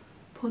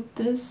put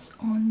this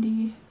on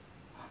the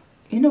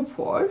inner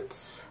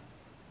parts.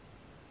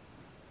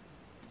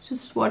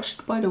 Just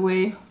watched, by the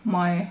way,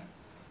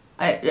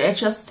 I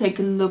just take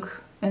a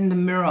look in the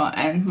mirror,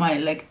 and my,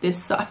 like,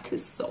 this side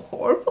is so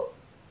horrible.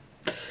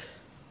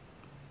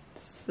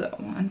 So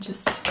I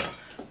just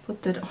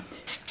put that on the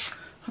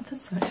other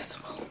side as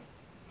well.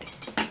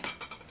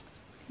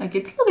 Like,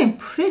 it's looking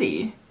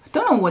pretty. I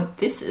don't know what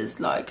this is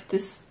like,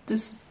 this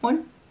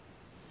one,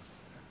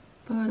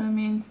 but I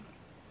mean,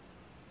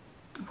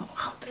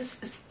 wow, this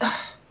is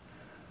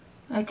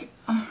like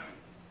I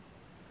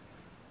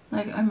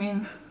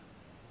mean,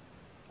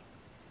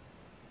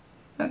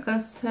 like I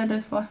said,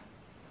 if I'm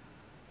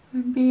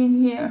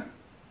being here,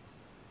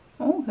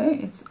 okay,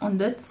 it's on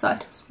that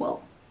side as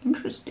well.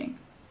 Interesting.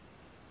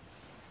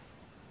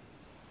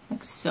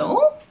 Like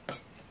so.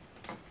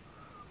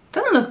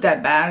 Doesn't look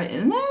that bad,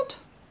 isn't it?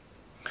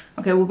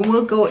 Okay,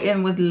 we'll go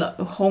in with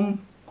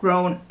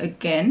Homegrown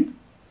again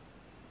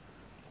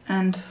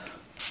and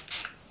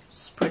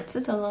spritz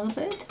it a little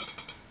bit,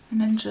 and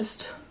then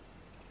just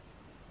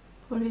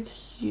put it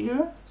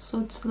here so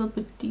it's a little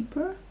bit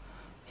deeper.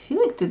 I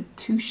feel like the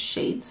two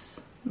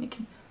shades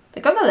making,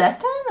 like on the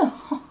left hand,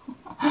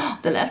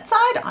 the left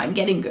side, I'm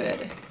getting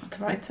good. On the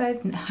right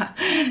side,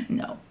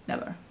 no,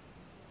 never.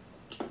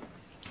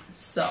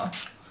 So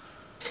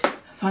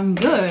if I'm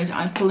good,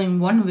 I'm filming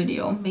one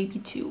video, maybe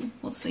two,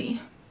 we'll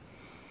see.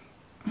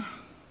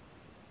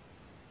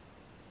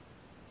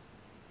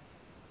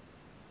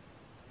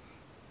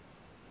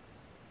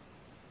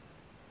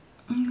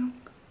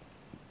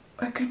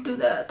 I can do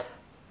that.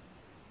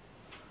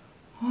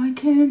 I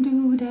can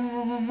do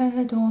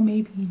that, or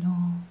maybe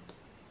not.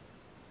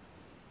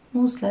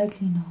 Most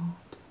likely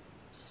not.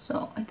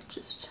 So I could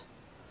just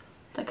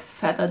like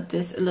feather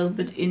this a little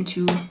bit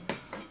into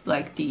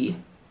like the,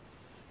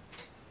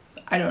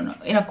 I don't know,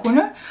 inner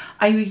corner.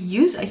 I will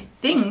use, I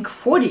think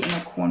for the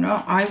inner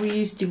corner, I will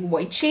use the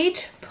white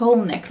shade Pearl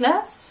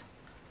Necklace.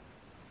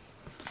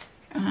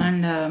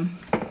 And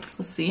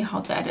we'll see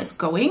how that is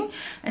going.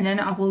 And then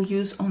I will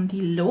use on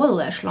the lower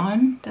lash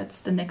line, that's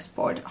the next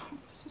part.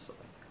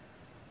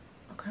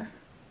 Okay.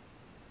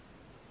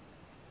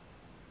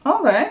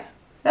 Okay,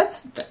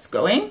 that's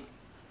going.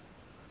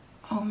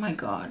 Oh my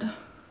god.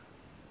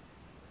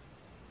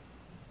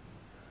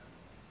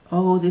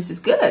 Oh, this is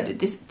good.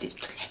 This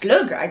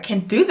look, I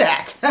can do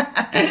that.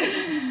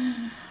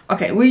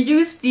 Okay, we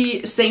use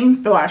the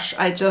same brush.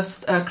 I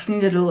just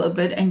cleaned it a little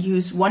bit and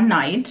use One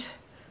Night,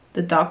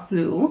 the dark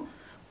blue,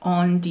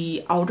 on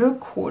the outer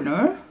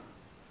corner,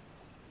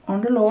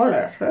 on the lower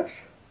lashes,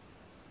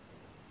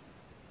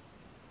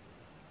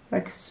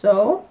 like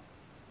so.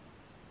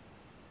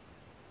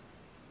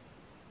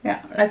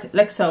 Yeah,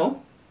 like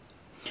so.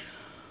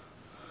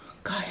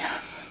 God,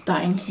 I'm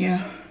dying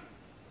here.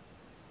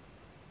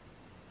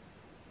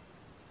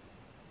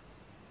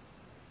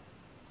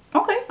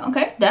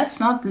 that's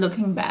not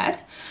looking bad.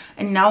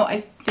 And now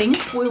I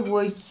think we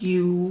will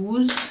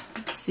use,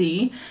 let's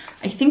see,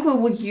 I think we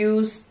will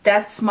use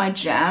That's My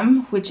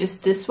Jam, which is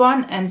this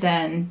one, and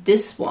then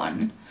this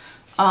one.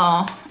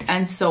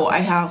 And so I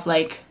have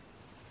like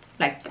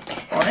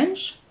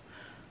orange,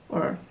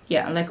 or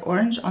yeah, like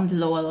orange on the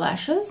lower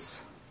lashes.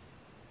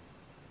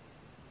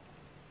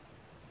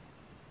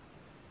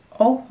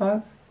 Oh,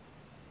 fuck.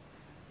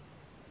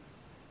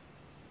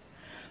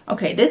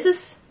 Okay, this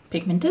is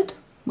pigmented,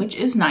 which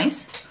is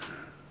nice.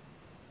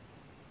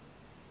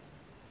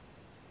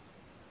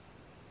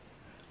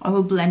 I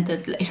will blend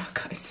it later,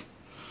 guys.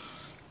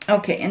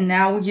 Okay, and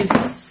now we use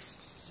the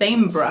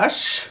same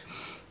brush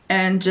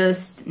and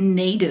just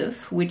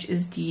Native, which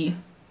is the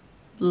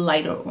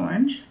lighter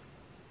orange,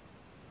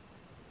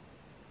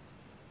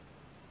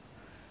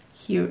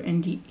 here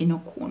in the inner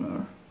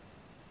corner.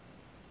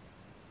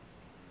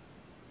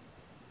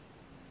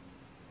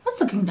 That's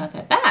looking not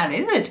that bad,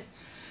 is it?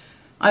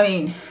 I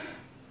mean,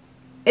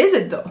 is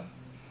it though?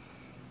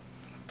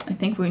 I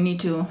think we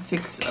need to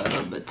fix a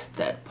little bit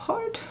that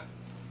part.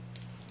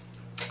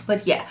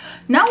 But yeah,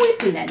 now we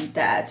blend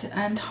that.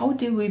 And how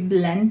do we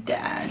blend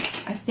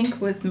that? I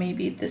think with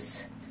maybe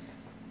this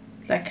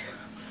like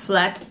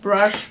flat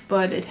brush,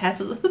 but it has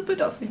a little bit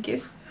of a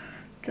give.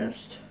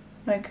 Just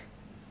like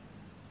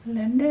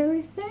blend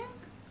everything.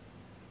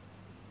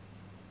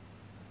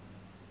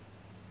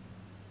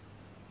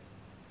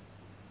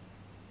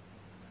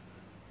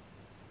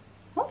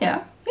 Oh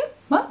yeah,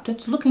 well,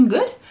 that's looking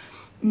good.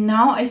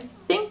 Now I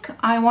think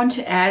I want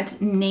to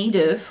add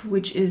Native,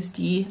 which is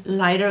the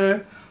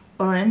lighter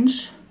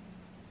orange,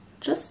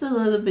 just a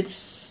little bit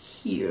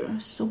here,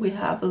 so we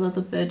have a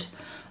little bit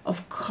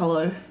of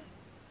color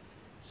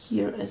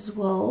here as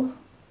well.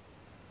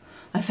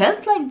 I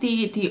felt like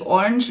the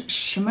orange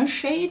shimmer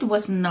shade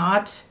was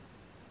not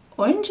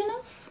orange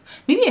enough.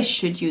 Maybe I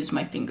should use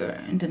my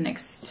finger in the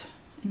next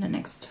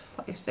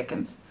 5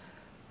 seconds.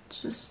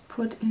 Just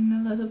put in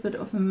a little bit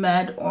of a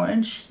matte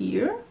orange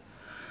here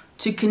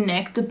to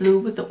connect the blue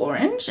with the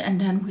orange,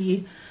 and then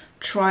we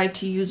try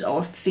to use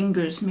our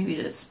fingers. Maybe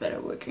that's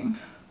better working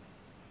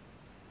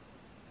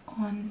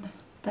on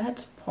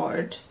that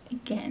part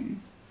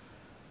again.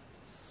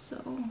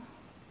 So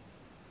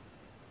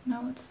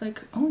now it's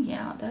like, oh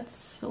yeah, that's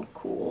so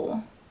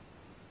cool.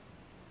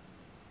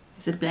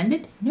 Is it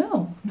blended?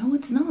 No,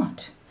 it's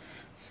not.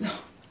 So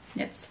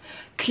let's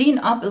clean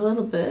up a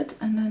little bit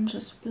and then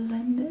just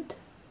blend it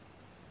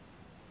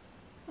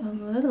a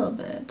little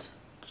bit,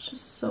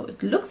 just so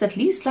it looks at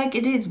least like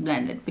it is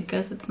blended,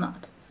 because it's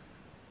not.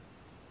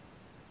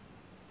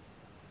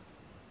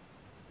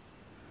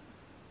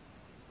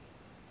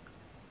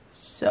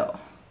 So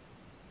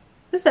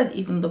is that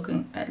even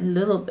looking a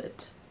little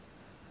bit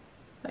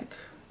like,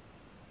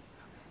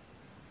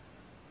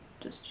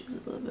 just use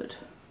a little bit.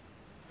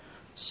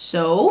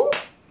 So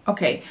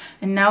okay,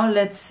 and now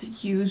let's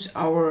use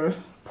our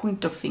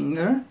pointer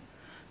finger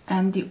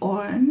and the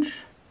orange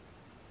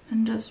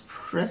and just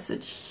press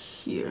it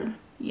here.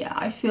 Yeah,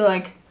 I feel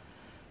like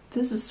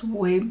this is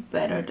way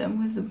better than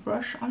with the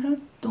brush. I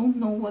don't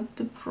know what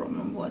the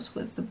problem was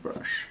with the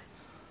brush.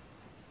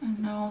 And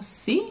now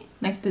see,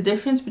 like the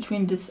difference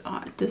between this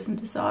and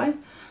this eye.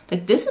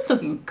 Like this is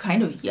looking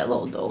kind of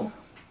yellow though.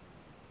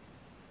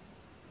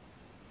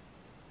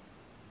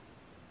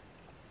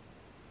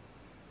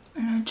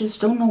 And I just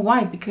don't know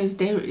why, because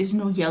there is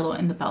no yellow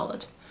in the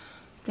palette.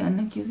 Again,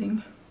 like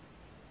using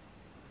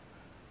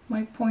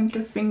my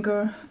pointer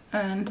finger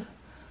and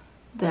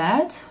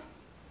that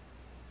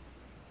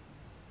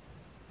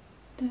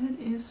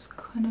is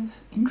kind of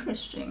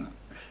interesting.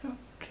 So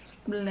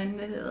just blend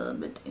it a little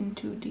bit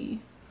into the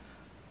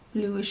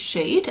bluish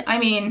shade. I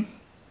mean,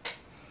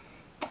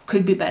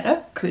 could be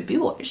better, could be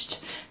worse.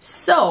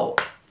 So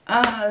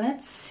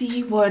let's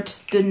see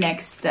what the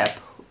next step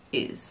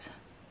is.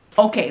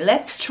 Okay,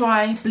 let's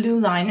try blue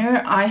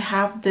liner. I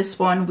have this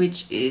one,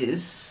 which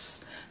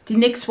is the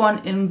NYX one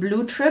in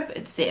Blue Trip.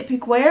 It's the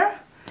Epic Wear.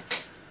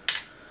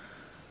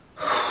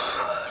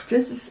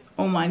 This is,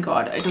 oh my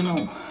god, I don't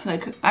know.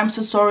 Like, I'm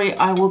so sorry.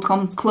 I will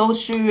come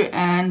closer,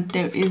 and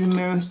there is a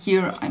mirror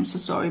here. I'm so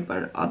sorry,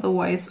 but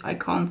otherwise I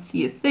can't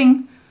see a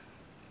thing.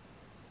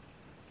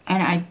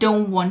 And I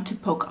don't want to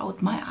poke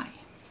out my eye.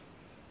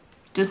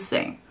 Just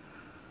saying.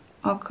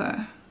 Okay.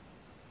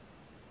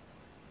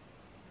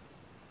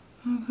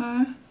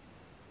 Okay.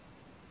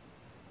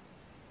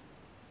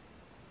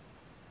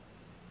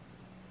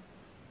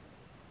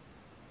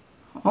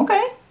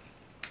 Okay.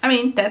 I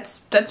mean, that's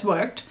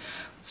worked.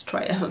 Let's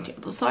try it on the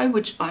other side,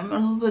 which I'm a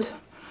little bit...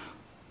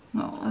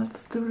 No,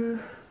 let's do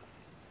this.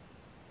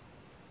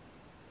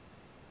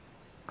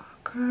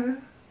 Okay.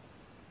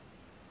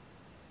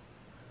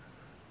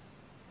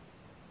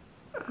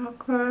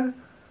 Okay.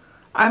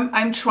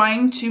 I'm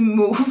trying to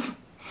move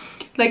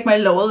like my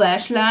lower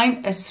lash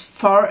line as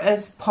far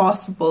as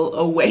possible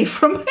away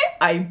from my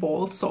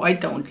eyeball, so I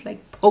don't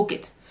like poke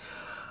it.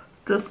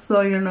 Just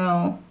so you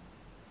know.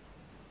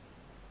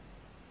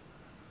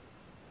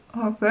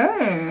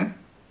 Okay.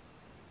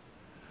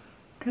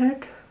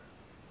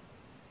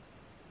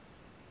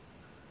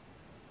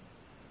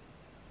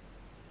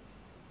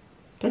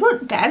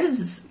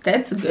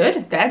 That's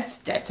good.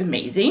 That's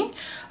amazing.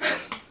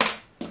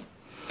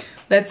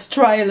 Let's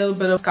try a little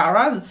bit of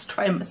mascara. Let's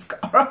try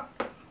mascara.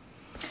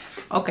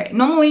 Okay,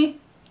 normally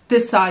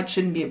this side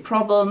shouldn't be a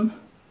problem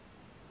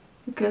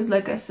because,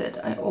 like I said,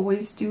 I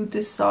always do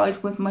this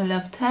side with my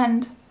left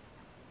hand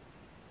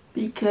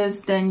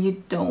because then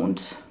you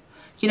don't,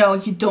 you know,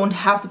 you don't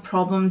have the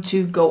problem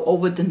to go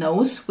over the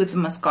nose with the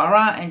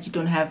mascara, and you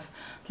don't have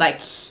like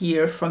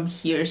here from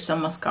here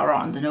some mascara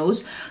on the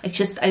nose. I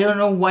don't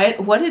know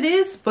what it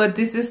is, but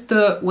this is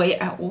the way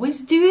I always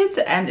do it,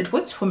 and it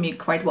works for me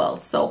quite well,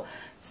 so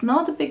it's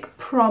not a big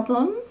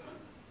problem.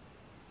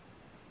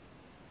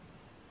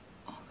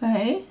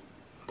 Okay,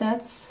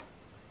 that's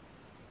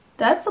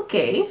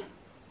okay.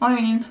 I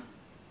mean,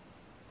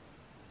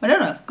 I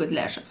don't have good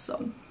lashes,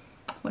 so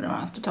we don't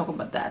have to talk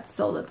about that.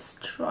 So let's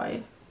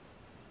try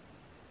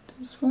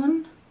this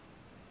one.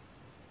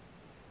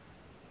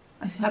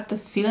 I have the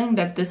feeling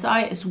that this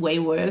eye is way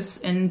worse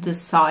in this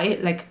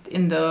side, like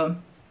in the,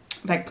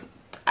 like,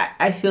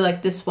 I feel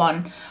like this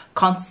one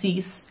can't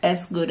see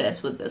as good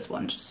as with this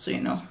one, just so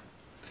you know.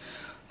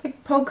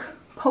 Like poke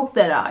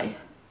that eye.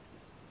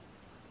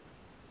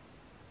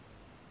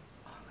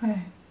 Okay.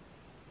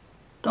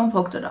 Don't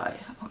poke that eye.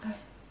 Okay.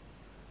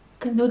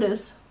 Can do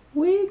this.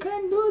 We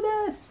can do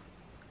this.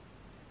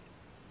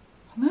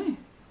 Okay.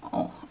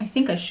 Oh, I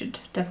think I should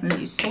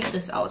definitely sort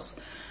this out.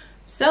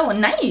 So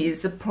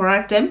nice, the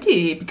product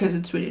empty because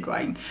it's really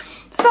drying.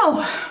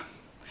 So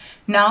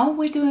now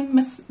we're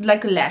doing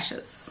like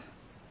lashes.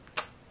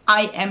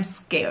 I am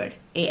scared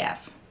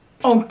AF.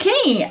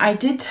 Okay, I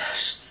did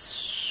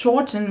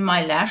shorten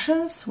my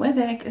lashes. Where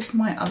the heck is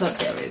my other?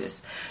 There it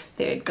is.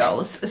 There it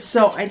goes.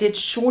 So I did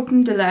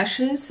shorten the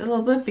lashes a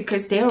little bit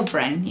because they are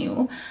brand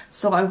new.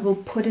 So I will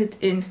put it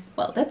in.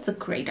 Well, that's a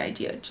great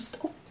idea. Just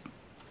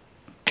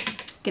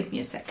give me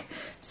a sec.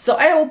 So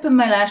I opened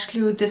my lash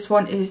glue. This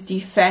one is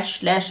the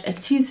Fesh Lash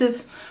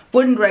Adhesive.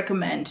 Wouldn't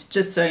recommend,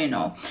 just so you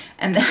know.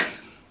 And then,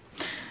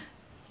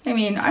 I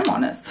mean, I'm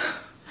honest.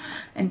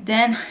 And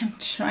then I'm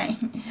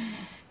trying.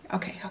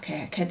 Okay,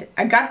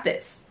 I got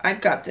this.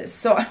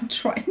 So I'm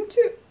trying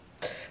to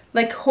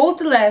like hold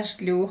the lash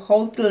glue,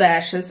 hold the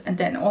lashes, and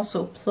then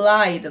also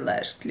apply the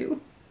lash glue.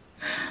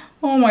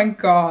 Oh my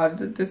god,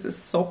 this is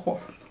so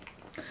horrible.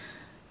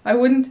 I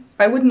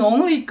would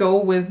normally go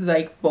with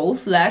like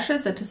both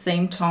lashes at the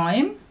same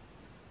time,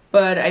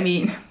 but I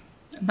mean,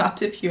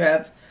 not if you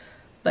have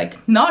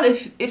like, not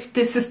if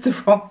this is the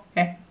wrong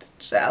hand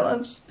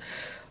challenge.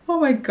 Oh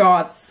my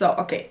god. So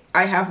okay,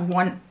 I have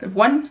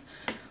one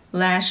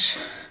lash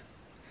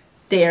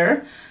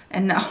there,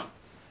 and now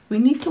we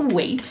need to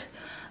wait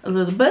a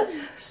little bit.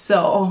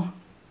 So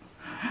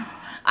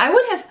I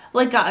would have,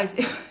 like, guys,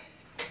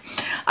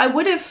 I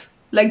would have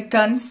like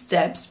done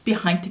steps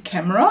behind the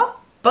camera,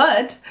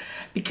 but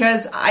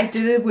because I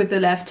did it with the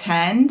left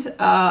hand,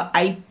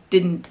 I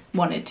didn't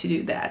want it to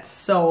do that.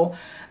 So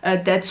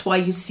that's why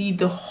you see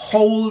the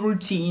whole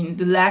routine,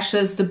 the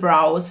lashes, the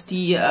brows,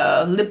 the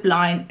lip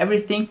line,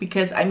 everything,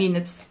 because I mean,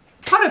 it's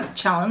part of the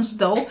challenge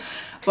though.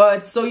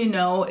 But so you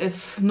know,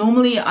 if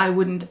normally I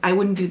wouldn't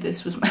do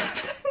this with my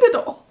left hand at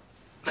all.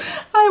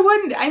 I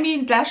wouldn't. I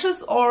mean,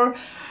 lashes are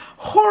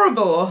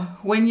horrible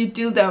when you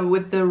do them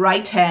with the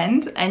right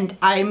hand, and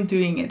I'm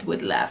doing it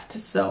with left.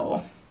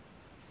 So,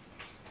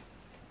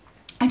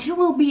 and you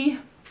will be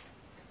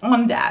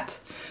on that.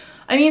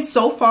 I mean,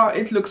 so far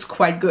it looks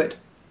quite good.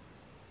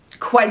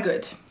 Quite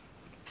good.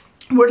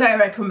 Would I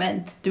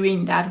recommend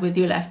doing that with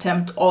your left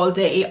hand all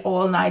day,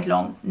 all night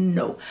long?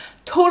 No.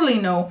 Totally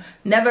no.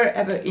 Never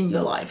ever in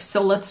your life.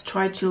 So let's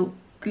try to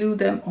glue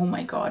them. Oh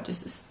my god,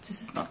 this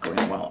is not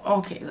going well.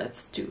 Okay,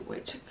 let's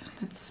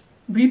let's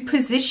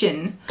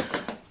reposition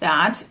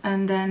that,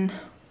 and then,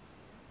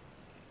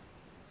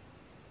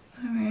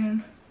 I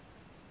mean,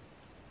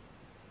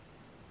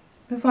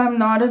 if I'm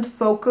not in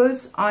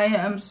focus, I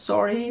am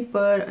sorry,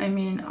 but I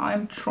mean,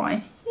 I'm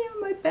trying here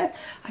my best.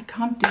 I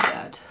can't do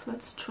that.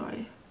 Let's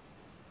try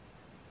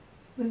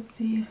with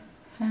the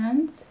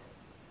hands.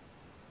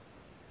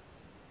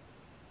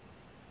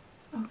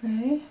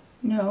 Okay,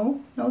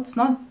 no, it's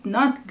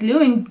not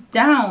gluing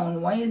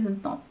down. Why is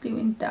it not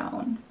gluing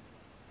down?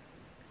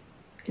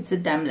 It's a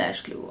damn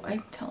lash glue,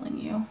 I'm telling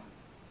you.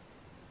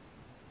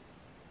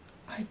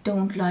 I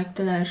don't like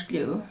the lash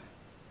glue.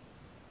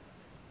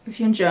 If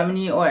you're in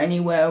Germany or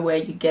anywhere where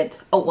you get,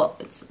 oh well,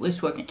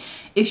 it's working.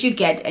 If you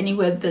get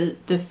anywhere the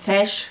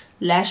Fesh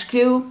lash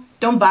glue,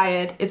 don't buy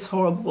it, it's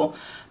horrible.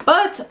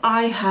 But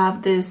I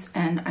have this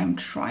and I'm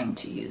trying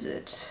to use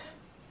it.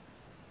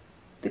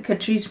 The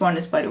Catrice one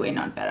is, by the way,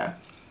 not better.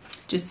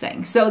 Just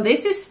saying. So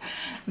this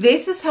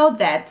is how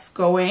that's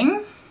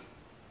going.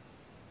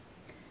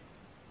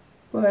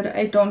 But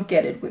I don't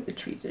get it with the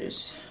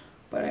tweezers.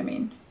 But I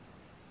mean,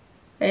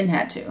 I didn't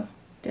have to.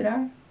 Did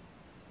I?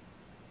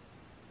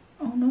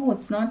 Oh no,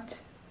 it's not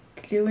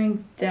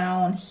gluing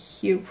down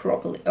here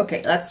properly.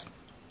 Okay, let's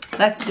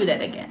do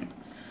that again.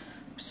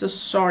 I'm so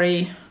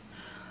sorry.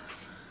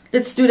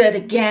 Let's do that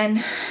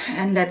again,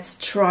 and let's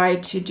try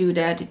to do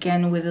that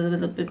again with a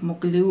little bit more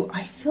glue.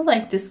 I feel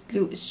like this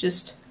glue is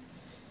just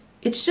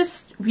it's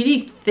just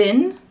really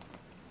thin,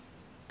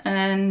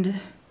 and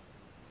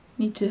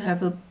need to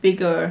have a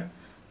bigger,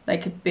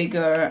 like a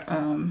bigger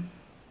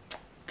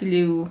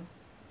glue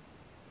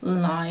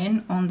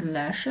line on the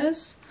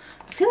lashes.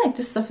 I feel like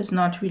this stuff is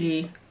not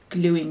really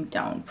gluing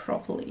down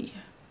properly.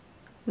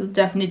 You'll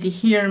definitely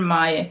hear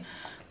my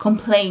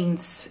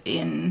complaints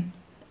in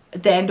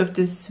the end of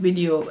this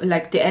video,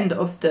 like the end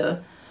of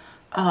the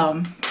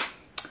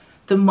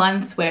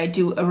month where I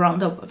do a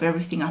roundup of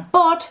everything I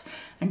bought,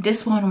 and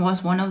this one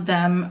was one of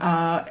them,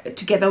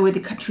 together with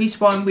the Catrice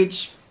one,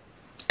 which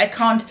I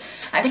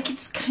think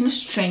it's kind of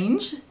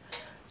strange,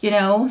 you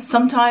know.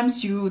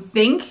 Sometimes you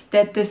think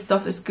that this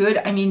stuff is good.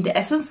 I mean, the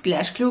Essence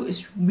Lash Glue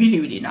is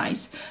really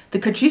nice. The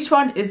Catrice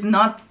one is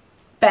not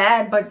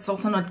bad, but it's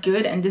also not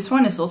good, and this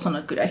one is also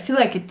not good. I feel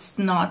like it's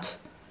not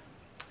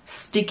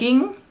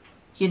sticking,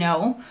 you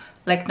know,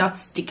 like not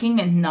sticking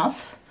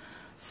enough.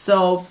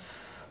 So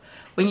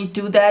when you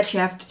do that, you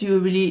have to do a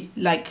really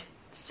like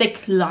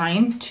thick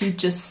line to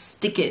just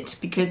stick it,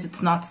 because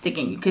it's not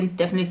sticking. You can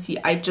definitely see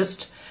I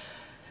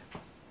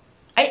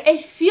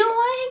feel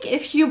like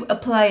if you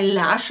apply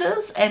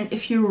lashes and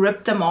if you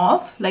rip them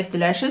off, like the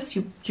lashes,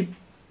 you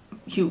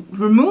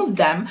remove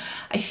them,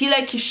 I feel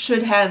like you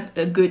should have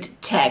a good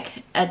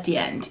tag at the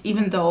end,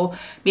 even though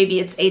maybe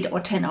it's 8 or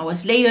 10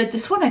 hours later.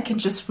 This one I can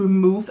just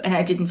remove and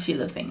I didn't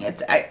feel a thing.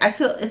 I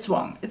feel it's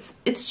wrong.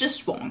 It's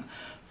just wrong.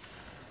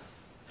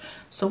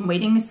 So I'm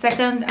waiting a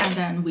second and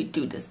then we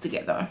do this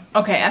together.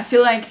 Okay, I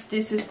feel like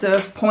this is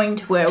the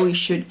point where we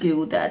should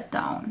glue that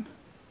down.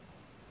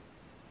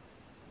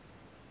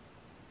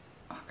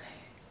 Okay,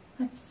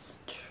 let's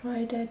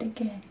try that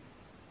again.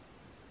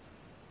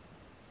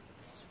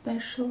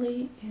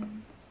 Especially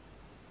in...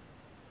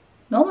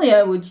 Normally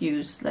I would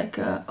use like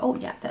a... Oh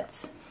yeah,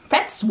 that's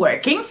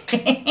working.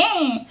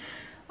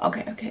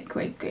 Okay,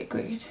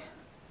 great.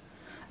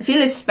 I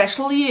feel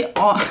especially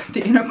on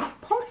the inner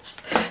parts,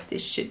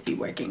 this should be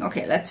working.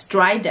 Okay, let's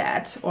dry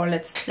that, or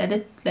let's let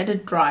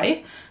it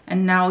dry,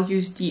 and now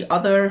use the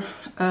other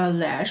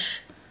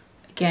lash.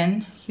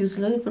 Again, use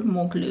a little bit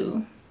more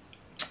glue.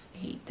 I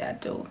hate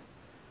that though.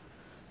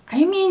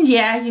 I mean,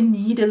 yeah, you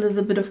need a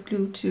little bit of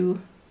glue to,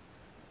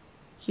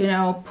 you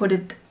know, put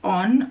it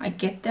on. I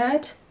get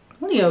that.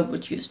 Only I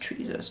would use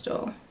tweezers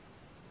though.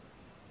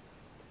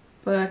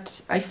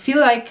 But I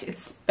feel like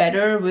it's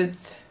better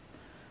with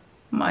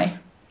my...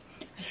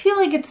 I feel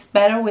like it's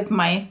better with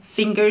my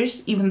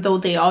fingers, even though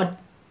they are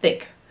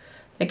thick.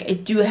 Like I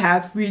do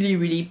have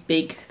really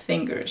big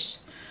fingers.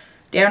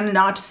 They are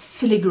not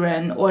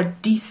filigrane or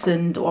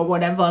decent or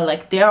whatever.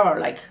 Like they are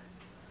like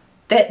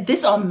that.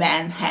 These are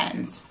man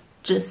hands.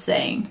 Just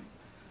saying,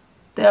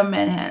 they are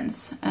man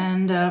hands.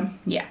 And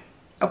yeah.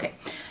 Okay,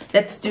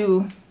 let's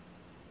do.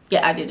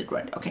 Yeah, I did it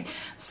right. Okay,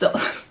 so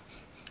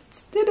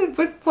let's did it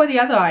for the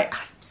other eye.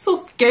 I'm so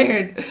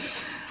scared.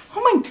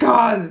 Oh my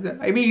god.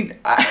 I mean.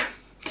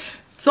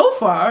 So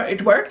far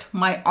it worked.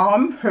 My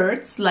arm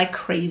hurts like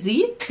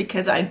crazy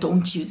because I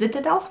don't use it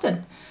that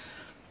often.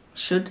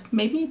 Should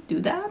maybe do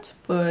that,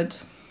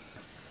 but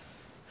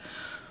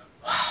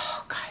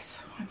wow,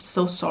 guys, I'm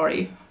so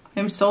sorry.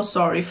 I'm so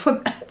sorry for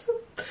that.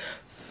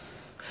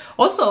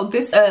 Also,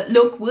 this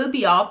look will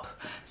be up,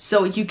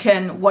 so you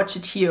can watch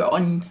it here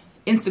on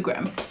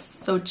Instagram.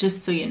 So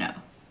just so you know.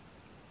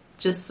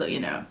 Just so you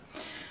know.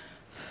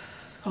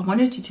 I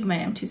wanted to do my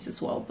empties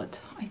as well, but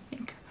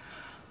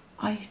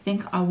I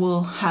think I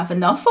will have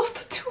enough of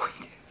the two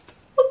videos.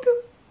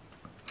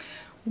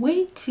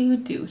 Way to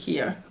do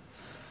here.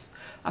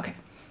 Okay.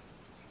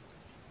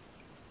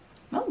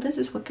 Well, this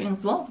is working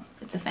as well.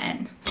 It's a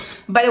fan.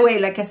 By the way,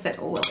 like I said,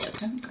 oh well,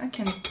 I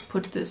can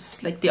put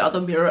this like the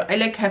other mirror. I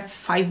like have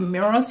 5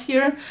 mirrors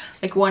here,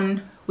 like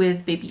one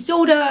with Baby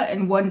Yoda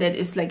and one that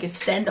is like a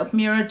stand-up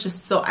mirror,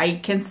 just so I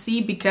can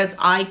see, because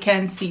I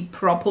can see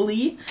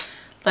properly,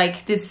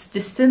 like this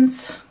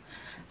distance.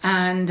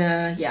 And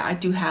yeah, I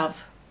do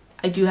have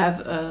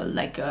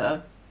like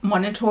a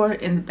monitor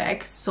in the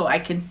back, so I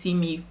can see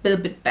me a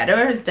little bit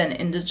better than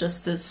in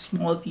just a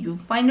small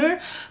viewfinder.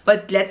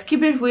 But let's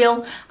keep it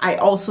real, I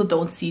also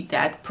don't see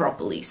that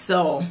properly.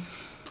 So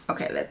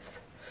okay,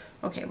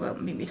 okay, well,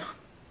 maybe not.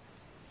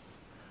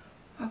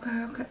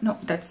 Okay, no,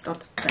 that's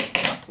not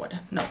what,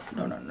 no,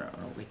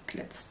 wait,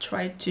 let's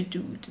try to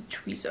do the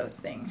tweezer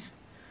thing.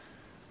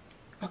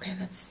 Okay,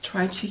 let's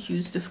try to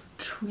use the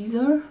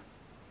tweezer.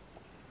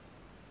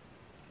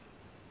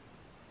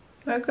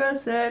 Like I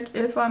said,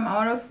 if I'm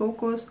out of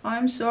focus,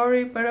 I'm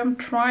sorry, but I'm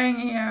trying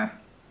here.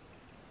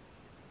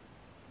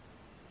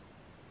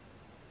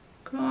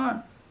 Come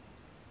on.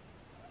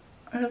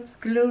 Let's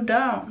glue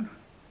down.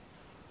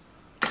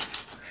 Okay.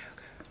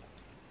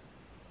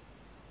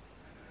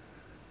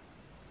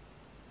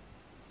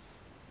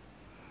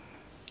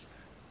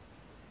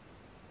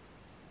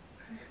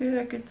 I feel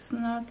like it's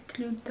not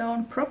glued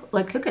down properly.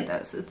 Like, look at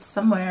this. It's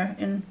somewhere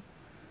in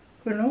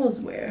who knows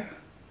where.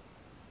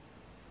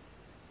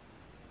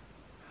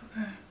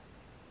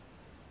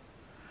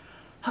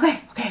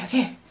 Okay.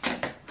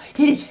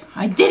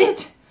 I did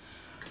it.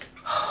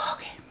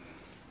 Okay.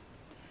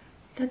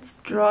 Let's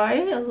dry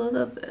a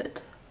little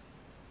bit.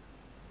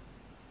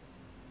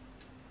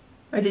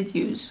 I did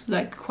use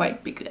like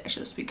quite big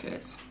lashes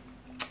because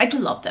I do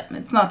love them.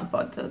 It's not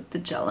about the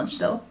challenge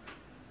though.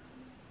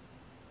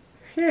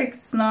 Here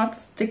it's not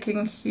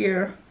sticking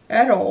here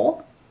at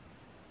all.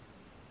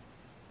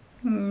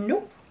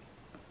 Nope.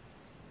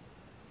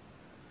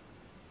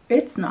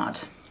 It's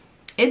not.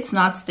 It's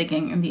not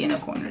sticking in the inner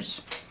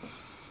corners.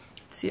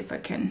 Let's see if I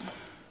can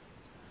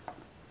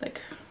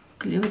like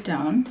glue it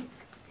down.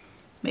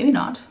 Maybe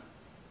not.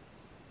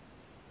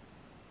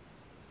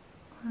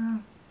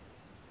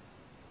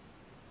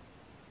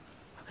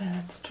 Okay,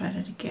 let's try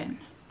that again.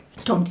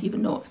 I don't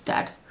even know if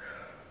that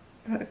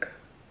like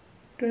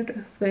did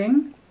a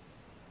thing.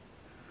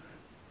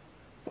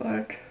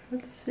 But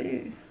let's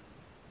see.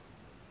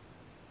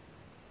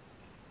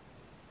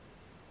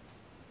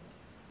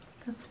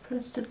 Let's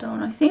press it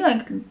down. I think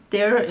like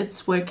there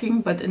it's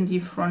working, but in the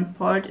front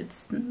part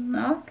it's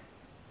not.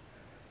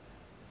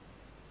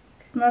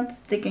 It's not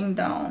sticking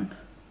down.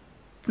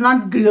 It's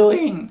not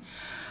gluing.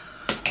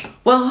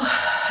 Well,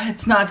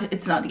 it's not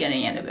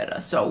getting any better,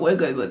 so we're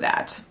good with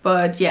that.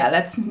 But yeah,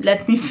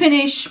 let me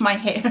finish my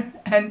hair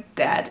and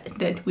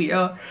that we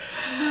are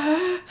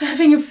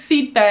having a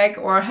feedback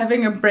or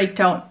having a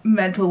breakdown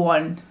mental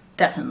one,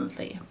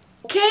 definitely.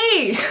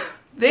 Okay,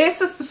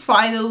 this is the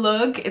final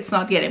look. It's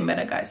not getting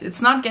better, guys.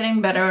 It's not getting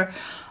better.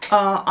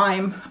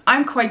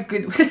 I'm quite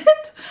good with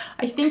it.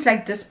 I think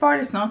like this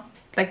part is not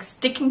like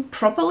sticking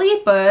properly,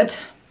 but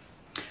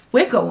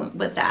we're going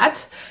with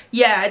that.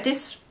 Yeah,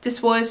 this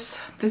was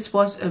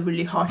a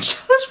really hard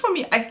challenge for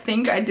me. I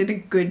think I did a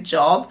good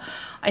job.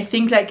 I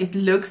think like it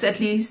looks at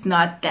least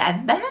not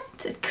that bad.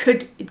 It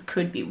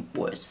could be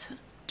worse,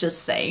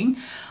 just saying.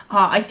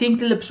 I think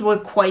the lips were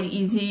quite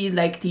easy.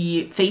 Like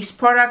the face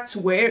products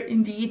were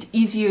indeed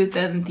easier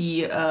than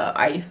the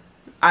eye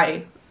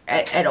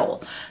at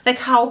all. Like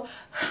how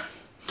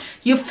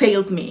you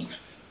failed me,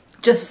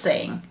 just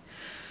saying.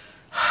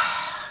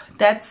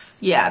 That's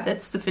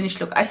the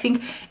finished look. I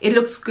think it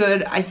looks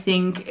good. I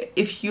think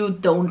if you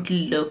don't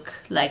look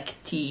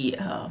like the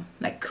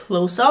like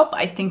close up,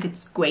 I think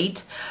it's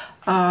great.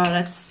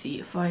 Let's see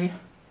if I,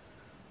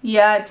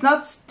 yeah, it's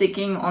not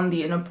sticking on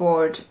the inner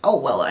part. Oh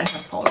well, I have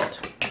fallout.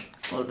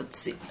 Well, let's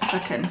see if I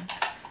can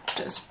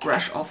just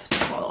brush off the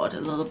fallout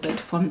a little bit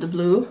from the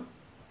blue.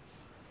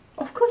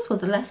 Of course, with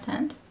the left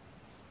hand.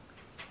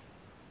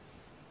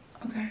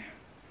 Okay.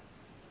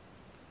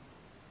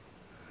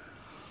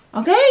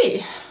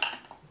 Okay.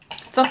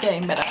 It's not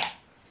getting better.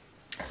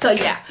 So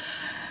yeah,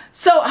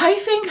 so I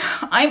think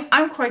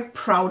I'm quite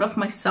proud of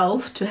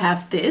myself to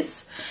have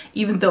this,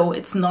 even though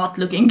it's not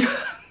looking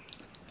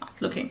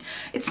good.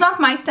 It's not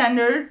my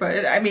standard,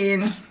 but I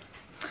mean,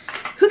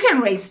 who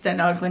can raise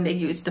standard when they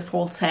use the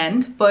false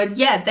hand? But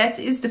yeah, that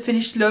is the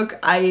finished look.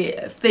 I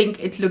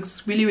think it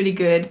looks really, really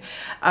good.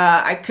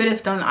 I could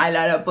have done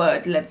eyeliner,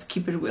 but let's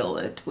keep it real.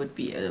 It would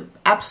be an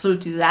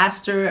absolute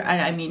disaster.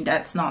 And I mean,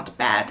 that's not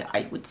bad,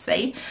 I would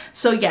say.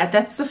 So yeah,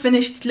 that's the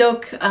finished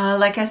look.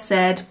 Like I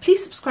said,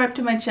 please subscribe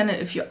to my channel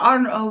if you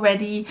aren't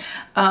already.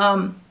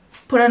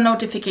 Put on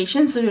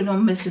notifications so you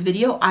don't miss a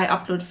video. I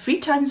upload 3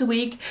 times a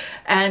week,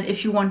 and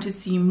if you want to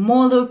see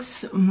more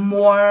looks,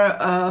 more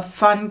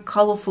fun,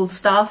 colorful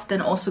stuff, then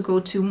also go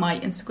to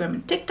my Instagram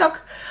and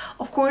TikTok,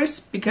 of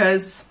course,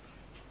 because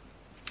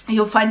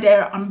you'll find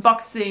there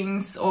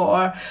unboxings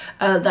or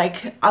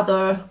like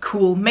other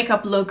cool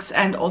makeup looks,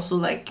 and also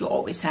like you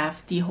always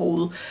have the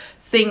whole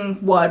thing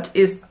what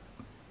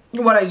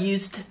I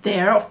used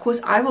there. Of course,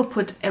 I will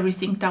put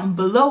everything down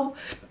below.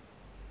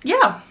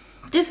 Yeah.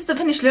 This is the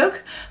finished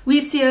look.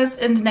 We see us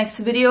in the next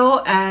video,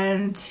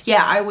 and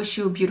yeah, I wish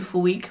you a beautiful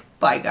week.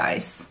 Bye,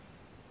 guys.